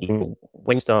just when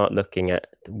you start looking at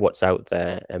what's out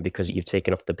there, and because you've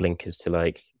taken off the blinkers to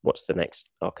like what's the next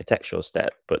architectural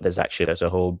step, but there's a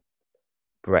whole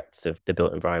breadth of the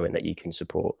built environment that you can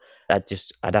support.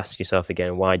 I'd ask yourself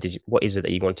again, what is it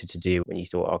that you wanted to do when you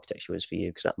thought architecture was for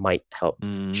you? Because that might help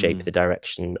shape the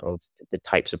direction of the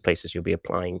types of places you'll be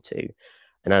applying to.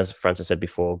 And as Francis said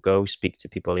before, go speak to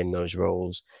people in those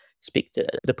roles. Speak to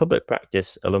the public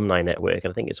practice alumni network.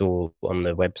 I think it's all on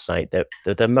the website. They're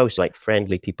the most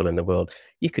friendly people in the world.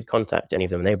 You could contact any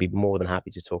of them. They'd be more than happy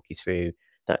to talk you through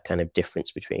that kind of difference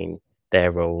between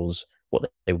their roles, what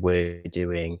they were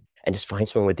doing, and just find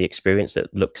someone with the experience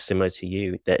that looks similar to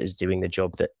you, that is doing the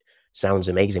job that sounds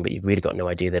amazing, but you've really got no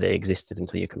idea that it existed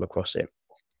until you come across it.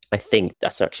 I think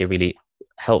that's actually a really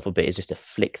helpful bit, is just to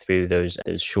flick through those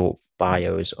short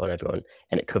bios on everyone,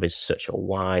 and it covers such a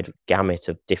wide gamut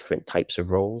of different types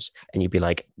of roles, and you'd be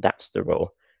like, that's the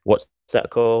role. What's that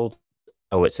called?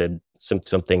 Oh, it's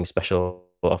something special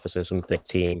officer, something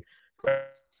team.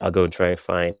 I'll go and try and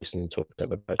find and talk to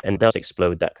them about it, and they'll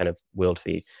explode that kind of world for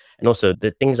you. And also,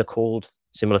 the things are called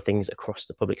similar things across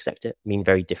the public sector, mean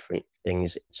very different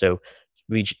things. So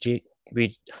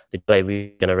the GLA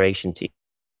regeneration team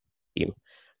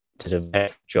does a very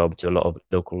good job to a lot of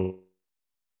local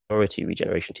authority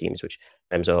regeneration teams, which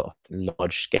are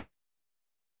large scale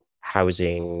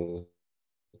housing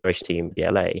regeneration team,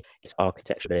 DLA. It's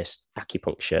architecturalist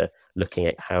acupuncture, looking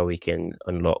at how we can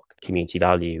unlock community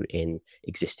value in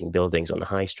existing buildings on the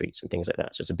high streets and things like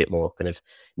that. So it's a bit more kind of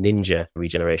ninja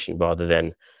regeneration rather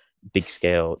than big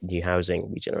scale new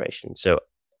housing regeneration. So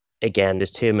again,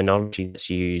 there's terminology that's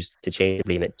used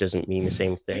interchangeably and it doesn't mean the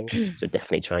same thing. So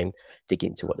definitely try and dig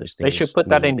into what those things They should put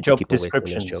that mean in with the job people within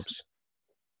those descriptions. jobs.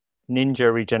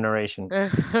 Ninja regeneration.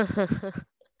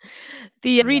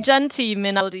 The regen team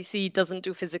in LDC doesn't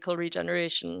do physical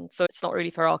regeneration, so it's not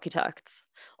really for architects.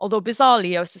 Although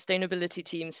bizarrely, our sustainability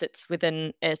team sits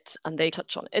within it and they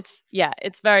touch on it.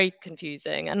 It's very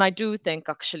confusing. And I do think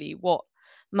actually what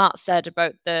Matt said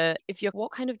about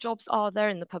what kind of jobs are there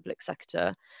in the public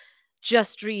sector?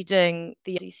 Just reading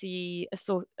the LDC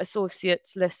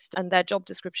associates list and their job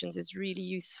descriptions is really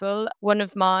useful. One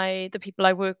of the people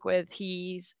I work with,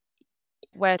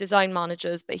 we're design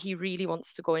managers, but he really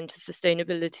wants to go into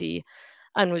sustainability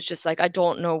and was just like, I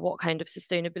don't know what kind of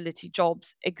sustainability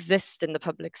jobs exist in the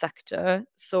public sector.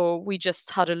 So we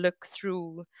just had a look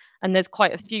through, and there's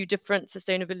quite a few different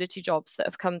sustainability jobs that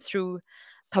have come through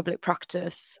public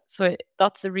practice. So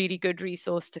that's a really good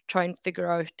resource to try and figure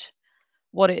out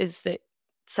what it is that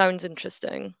sounds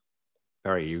interesting.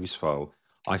 Very useful.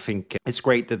 I think it's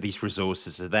great that these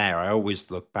resources are there. I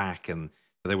always look back and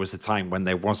there was a time when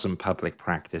there wasn't public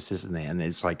practice, isn't it? And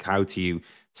it's like, how do you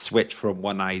switch from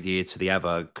one idea to the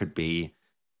other? Could be,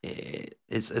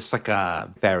 it's like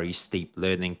a very steep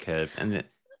learning curve. And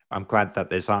I'm glad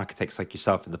that there's architects like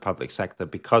yourself in the public sector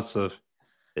because of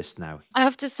this now. I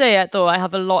have to say, though, I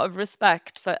have a lot of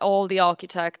respect for all the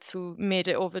architects who made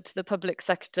it over to the public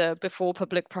sector before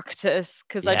public practice,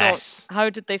 because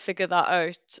how did they figure that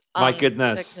out? My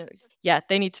goodness. Yeah,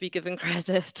 they need to be given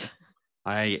credit.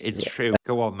 It's true.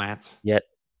 Go on, Matt. Yeah.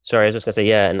 Sorry, I was just going to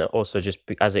say, and also just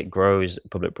as it grows,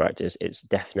 public practice, it's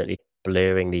definitely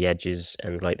blurring the edges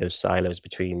and like those silos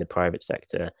between the private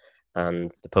sector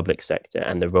and the public sector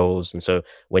and the roles. And so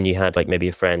when you had like maybe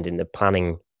a friend in the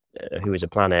planning who was a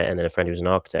planner and then a friend who was an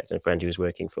architect and a friend who was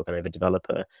working for kind of a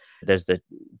developer, there's the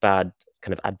bad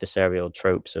kind of adversarial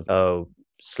tropes of, oh,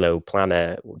 slow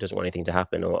planner doesn't want anything to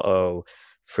happen, or, oh,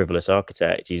 frivolous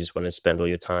architect, you just want to spend all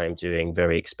your time doing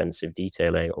very expensive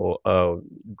detailing, or, oh,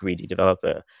 greedy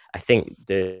developer. I think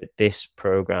this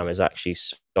program has actually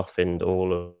softened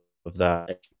all of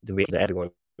that. The reason that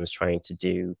everyone is trying to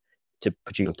do to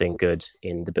produce something good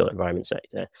in the built environment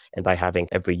sector, and by having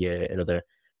every year another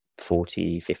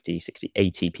 40, 50, 60,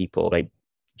 80 people like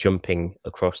jumping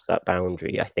across that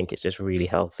boundary, I think it's just really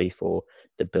healthy for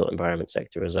the built environment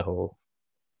sector as a whole.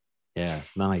 Yeah,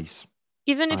 nice.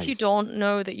 Even if you don't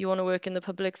know that you want to work in the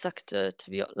public sector,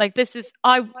 to be like,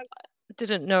 I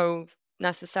didn't know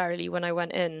necessarily when I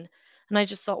went in, and I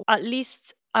just thought at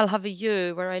least I'll have a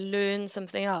year where I learn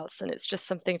something else, and it's just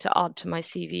something to add to my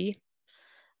CV.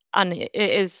 And it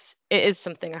is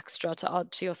something extra to add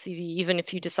to your CV. Even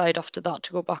if you decide after that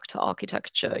to go back to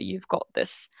architecture, you've got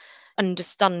this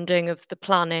understanding of the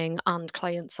planning and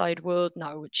client side world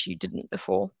now, which you didn't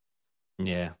before.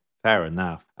 Yeah. Fair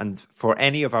enough. And for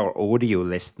any of our audio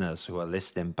listeners who are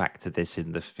listening back to this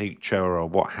in the future or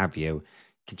what have you, you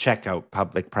can check out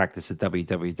Public Practice at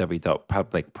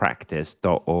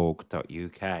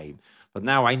www.publicpractice.org.uk. But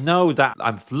now I know that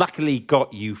I've luckily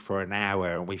got you for an hour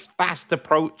and we're fast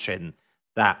approaching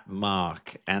that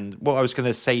mark. And what I was going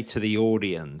to say to the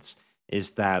audience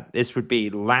is that this would be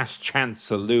last chance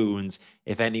saloons.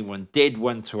 If anyone did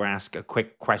want to ask a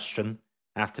quick question,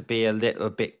 have to be a little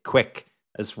bit quick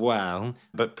as well,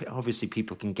 but obviously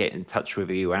people can get in touch with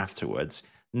you afterwards.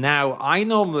 Now, I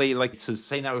normally like to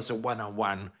say now as a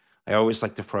one-on-one, I always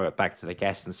like to throw it back to the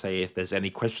guest and say if there's any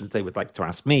questions they would like to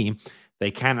ask me,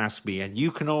 they can ask me, and you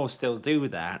can all still do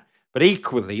that. But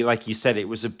equally, like you said, it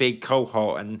was a big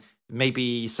cohort, and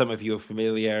maybe some of you are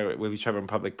familiar with each other in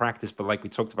public practice, but like we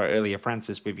talked about earlier,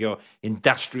 Francis, with your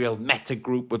industrial meta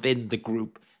group within the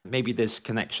group, maybe there's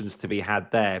connections to be had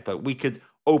there, but we could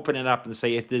open it up and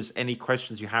say if there's any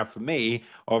questions you have for me,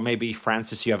 or maybe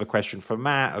Francis, you have a question for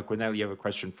Matt, or Gwenelle, you have a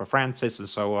question for Francis, and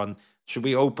so on. Should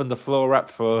we open the floor up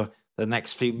for the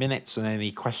next few minutes and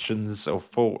any questions or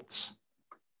thoughts?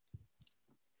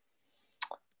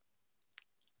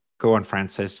 Go on,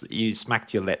 Francis. You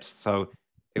smacked your lips, so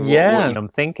I'm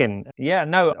thinking. I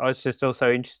was just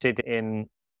also interested in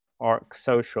Arc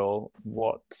Social,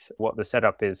 what the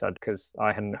setup is, because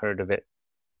I hadn't heard of it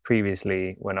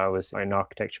previously when I was in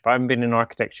architecture, but I haven't been in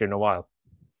architecture in a while.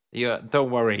 Yeah,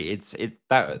 don't worry.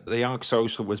 That the Arc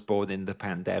Social was born in the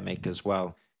pandemic as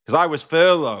well. Because I was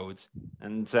furloughed,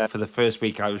 and for the first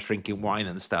week I was drinking wine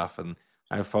and stuff, and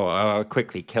I thought, oh, I'll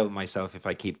quickly kill myself if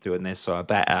I keep doing this, so I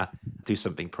better do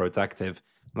something productive.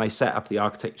 And I set up the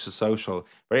Architecture Social,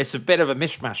 but it's a bit of a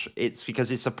mishmash. It's because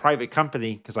it's a private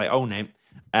company because I own it,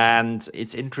 and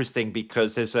it's interesting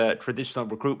because there's a traditional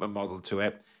recruitment model to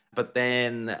it. But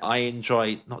then I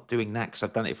enjoy not doing that because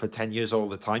I've done it for 10 years all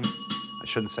the time. I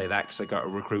shouldn't say that because I got a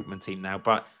recruitment team now,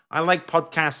 but I like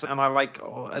podcasts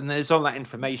and and there's all that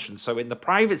information. So in the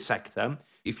private sector,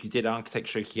 if you did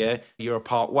architecture here, you're a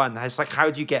part one. It's like, how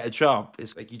do you get a job?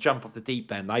 It's like you jump off the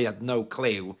deep end. I had no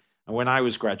clue. And when I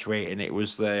was graduating, it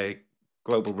was the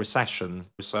global recession.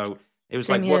 So it was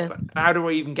Same like, here. how do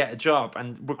I even get a job?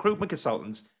 And recruitment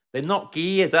consultants, they're not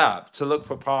geared up to look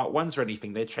for part ones or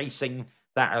anything. They're chasing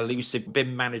that elusive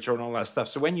BIM manager and all that stuff.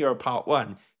 So when you're a part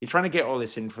one, you're trying to get all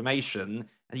this information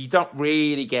and you don't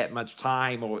really get much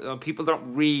time, or people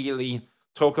don't really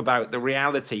talk about the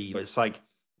reality. It's like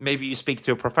maybe you speak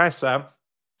to a professor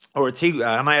or a tutor,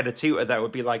 and I had a tutor that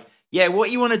would be like, yeah,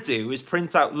 what you want to do is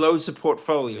print out loads of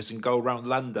portfolios and go around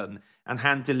London and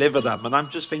hand deliver them. And I'm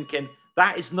just thinking,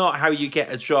 that is not how you get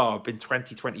a job in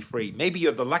 2023. Maybe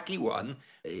you're the lucky one.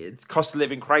 It's cost of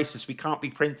living crisis. We can't be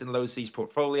printing loads of these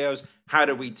portfolios. How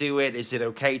do we do it? Is it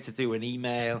okay to do an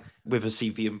email with a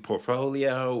CV and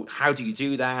portfolio? How do you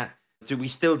do that? Do we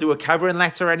still do a covering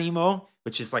letter anymore?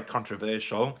 Which is like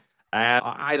controversial.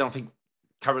 I don't think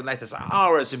covering letters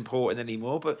are as important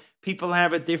anymore, but people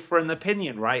have a different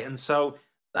opinion, right? And so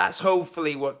that's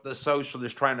hopefully what the social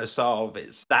is trying to solve,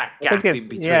 is that I think gap in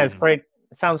between. yeah, it's great.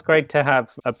 It sounds great to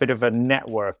have a bit of a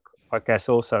network, I guess,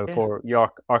 also Yeah. for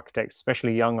your architects,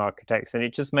 especially young architects. And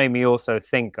it just made me also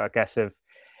think, I guess, of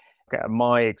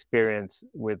my experience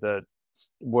with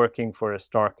working for a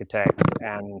star architect,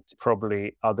 and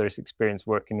probably others' experience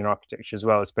working in architecture as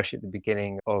well, especially at the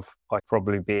beginning of like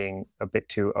probably being a bit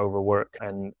too overworked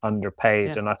and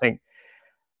underpaid. Yeah. And I think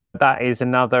that is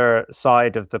another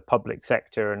side of the public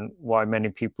sector, and why many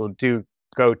people do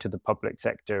go to the public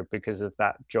sector, because of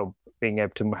that job, being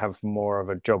able to have more of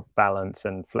a job balance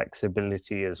and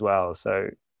flexibility as well. So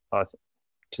I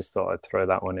just thought I'd throw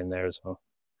that one in there as well.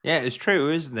 Yeah, it's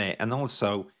true, isn't it? And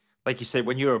also, like you said,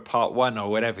 when you're a part one or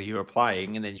whatever, you're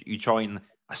applying and then you join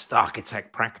a star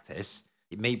architect practice,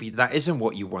 maybe that isn't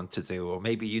what you want to do, or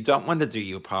maybe you don't want to do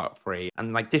your part three.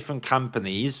 And like different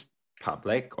companies,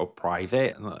 public or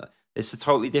private, it's a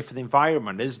totally different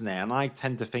environment, isn't it? And I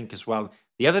tend to think as well,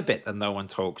 the other bit that no one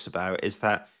talks about is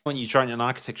that when you join an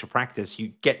architecture practice, you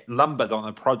get lumbered on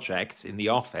a project in the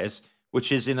office,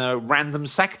 which is in a random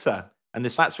sector. And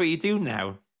that's what you do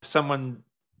now. If someone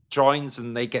joins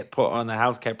and they get put on a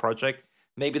healthcare project,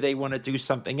 maybe they want to do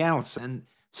something else. And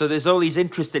so there's all these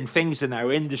interesting things in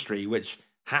our industry which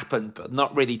happen but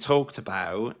not really talked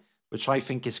about, which I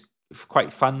think is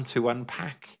quite fun to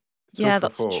unpack. Yeah,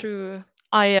 that's true.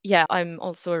 I'm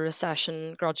also a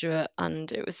recession graduate, and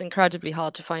it was incredibly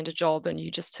hard to find a job, and you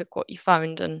just took what you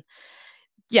found. And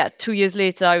yeah, 2 years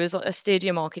later, I was a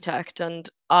stadium architect, and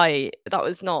that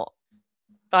was not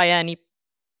by any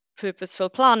purposeful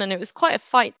plan, and it was quite a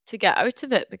fight to get out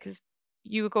of it, because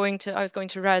I was going to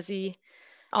Resi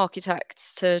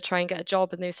architects to try and get a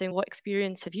job, and they were saying, what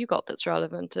experience have you got that's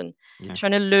relevant? And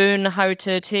trying to learn how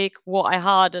to take what I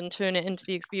had and turn it into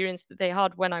the experience that they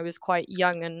had when I was quite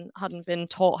young and hadn't been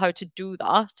taught how to do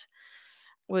that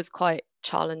was quite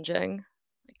challenging.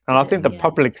 And I think the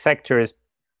public sector is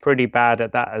pretty bad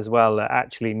at that as well, at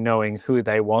actually knowing who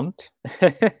they want.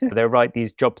 They write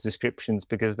these job descriptions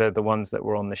because they're the ones that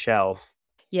were on the shelf.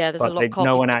 Yeah, there's a lot of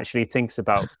no one actually thinks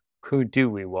about who do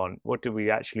we want? What do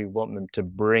we actually want them to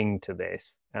bring to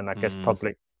this? And I guess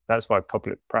that's why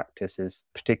public practice is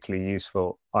particularly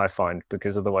useful, I find,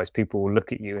 because otherwise people will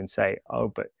look at you and say, oh,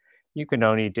 but you can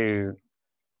only do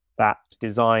that,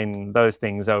 design those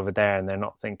things over there. And they're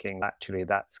not thinking, actually,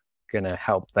 that's going to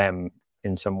help them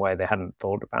in some way they hadn't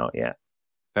thought about yet.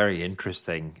 Very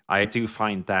interesting. I do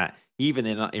find that even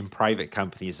in private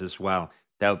companies as well,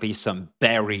 there'll be some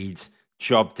buried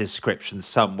job description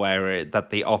somewhere that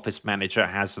the office manager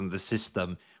has in the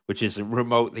system, which is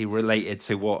remotely related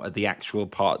to what the actual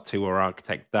part two or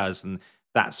architect does. And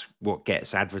that's what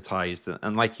gets advertised.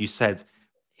 And like you said,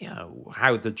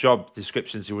 how the job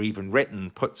descriptions are even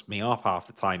written puts me off half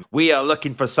the time. We are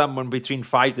looking for someone between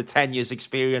 5 to 10 years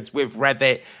experience with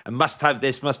Revit and must have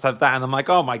this, must have that. And I'm like,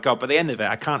 oh my God, by the end of it,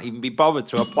 I can't even be bothered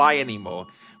to apply anymore.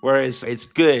 Whereas it's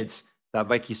good that,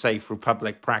 like you say, through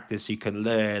public practice, you can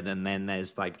learn. And then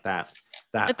there's like that.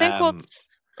 I think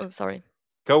sorry.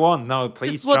 Go on. No,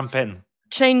 please jump in.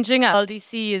 Changing at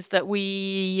LDC is that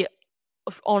we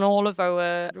on all of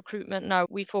our recruitment now,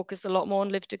 we focus a lot more on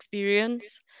lived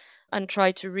experience and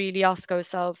try to really ask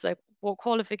ourselves, like, what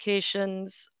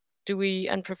qualifications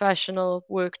and professional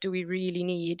work do we really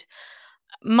need?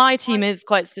 My team is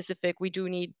quite specific. We do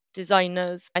need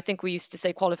designers. I think we used to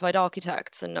say qualified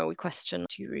architects, and now we question,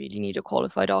 do you really need a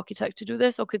qualified architect to do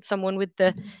this? Or could someone with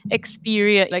the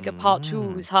experience, like a part two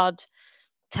who's had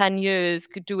 10 years,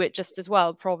 could do it just as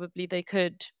well? Probably they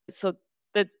could. So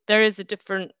that there is a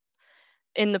different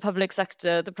in the public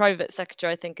sector. The private sector,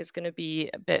 I think, is going to be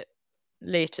a bit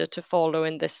later to follow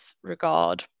in this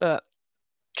regard, but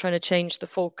trying to change the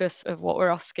focus of what we're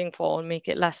asking for and make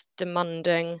it less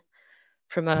demanding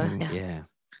from a Yeah,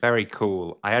 very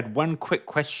cool. I had one quick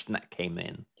question that came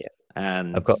in. Yeah.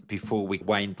 And before we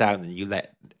wind down and you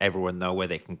let everyone know where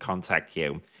they can contact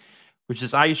you, which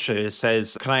is Aisha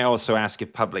says, can I also ask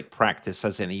if public practice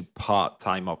has any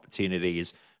part-time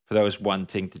opportunities for those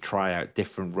wanting to try out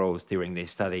different roles during their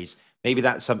studies? Maybe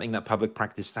that's something that public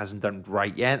practice hasn't done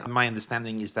right yet. My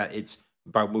understanding is that it's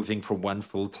about moving from one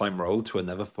full-time role to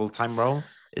another full-time role.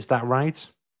 Is that right?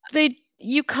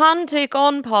 You can take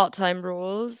on part-time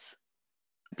roles,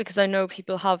 because I know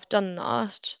people have done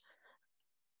that.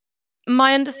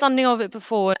 My understanding of it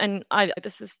before, and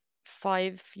this is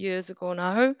 5 years ago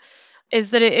now,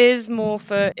 is that it is more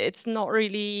it's not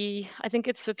really, I think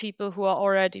it's for people who are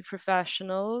already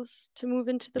professionals to move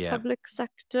into the public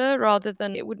sector, rather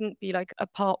than, it wouldn't be like a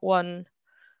part one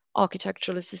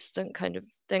architectural assistant kind of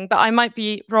thing. But I might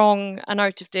be wrong and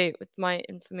out of date with my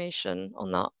information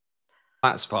on that.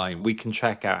 That's fine. We can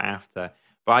check out after.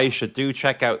 But Aisha, do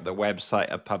check out the website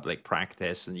of public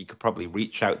practice, and you could probably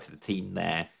reach out to the team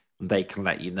there, and they can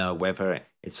let you know whether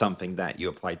it's something that you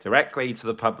apply directly to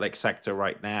the public sector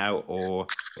right now, or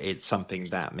it's something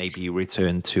that maybe you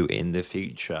return to in the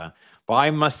future. But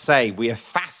I must say, we are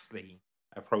fastly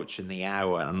approaching the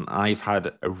hour, and I've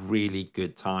had a really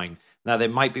good time. Now, there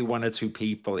might be one or two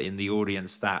people in the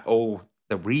audience that,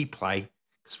 the replay,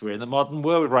 because we're in the modern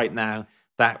world right now,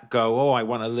 that go, I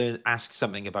want to ask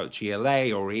something about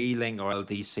GLA or Ealing or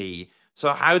LDC.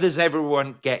 So how does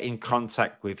everyone get in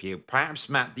contact with you? Perhaps,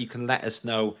 Matt, you can let us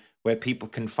know where people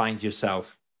can find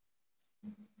yourself.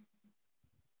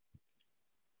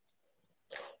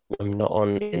 I'm not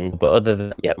on, but other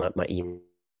than my email,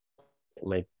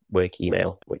 my work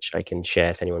email, which I can share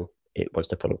if anyone wants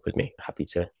to follow up with me. Happy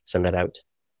to send that out.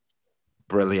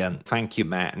 Brilliant. Thank you,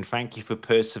 Matt. And thank you for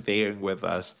persevering with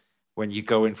us when you're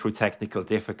going through technical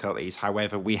difficulties.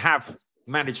 However, we have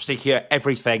managed to hear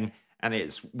everything,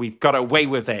 and we've got away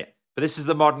with it. But this is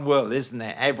the modern world, isn't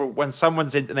it? When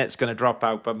someone's internet's going to drop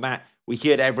out, but Matt, we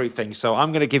heard everything. So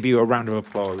I'm going to give you a round of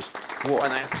applause. What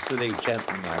an absolute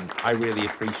gentleman. I really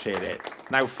appreciate it.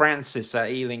 Now, Francis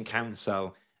at Ealing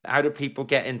Council, how do people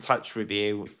get in touch with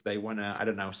you if they want to, I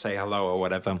don't know, say hello or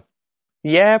whatever?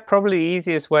 Yeah, probably the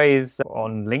easiest way is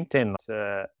on LinkedIn.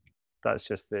 That's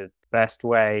just the best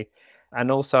way.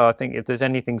 And also, I think if there's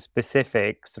anything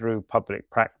specific through public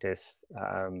practice,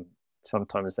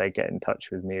 sometimes they get in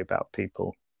touch with me about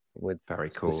people with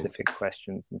very cool specific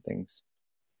questions and things.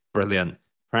 Brilliant.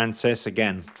 Francis,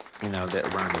 again, little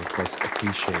round of applause.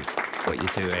 Appreciate what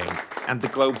you're doing. And the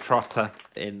Globetrotter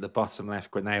in the bottom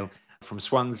left, Gwenail, from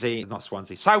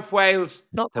South Wales,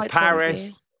 not to Paris,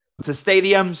 Swansea, to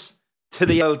stadiums, to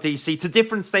the LDC, to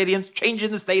different stadiums,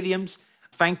 changing the stadiums.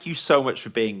 Thank you so much for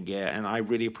being here, and I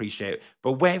really appreciate it.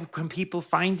 But where can people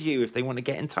find you if they want to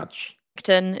get in touch?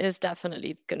 LinkedIn is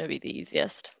definitely going to be the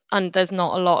easiest. And there's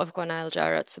not a lot of Gwenail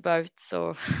Jarrett's about,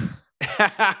 so...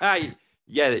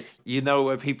 Yeah, you know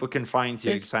where people can find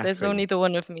you, exactly. There's only the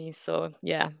one of me, so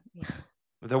yeah.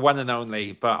 The one and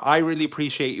only. But I really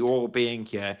appreciate you all being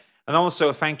here. And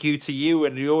also, thank you to you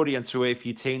and the audience who, if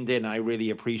you tuned in, I really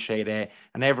appreciate it.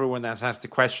 And everyone that's asked a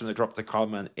question or dropped a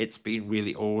comment, it's been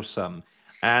really awesome.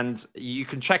 And you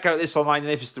can check out this online.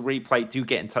 And if it's the replay, do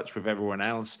get in touch with everyone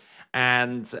else.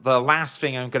 And the last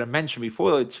thing I'm going to mention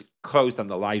before I close down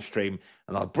the live stream,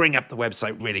 and I'll bring up the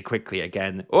website really quickly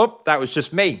again. Oh, that was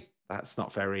just me. That's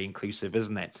not very inclusive,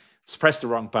 isn't it? Just press the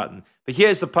wrong button. But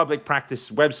here's the public practice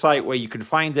website where you can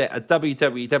find it at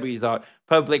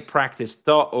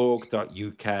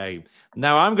www.publicpractice.org.uk.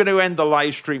 Now, I'm going to end the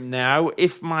live stream now.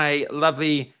 If my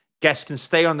lovely guest can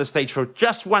stay on the stage for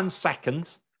just 1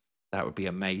 second, that would be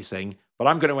amazing. But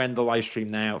I'm going to end the live stream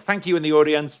now. Thank you in the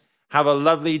audience. Have a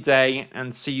lovely day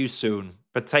and see you soon.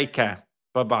 But take care.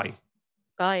 Bye-bye.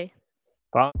 Bye.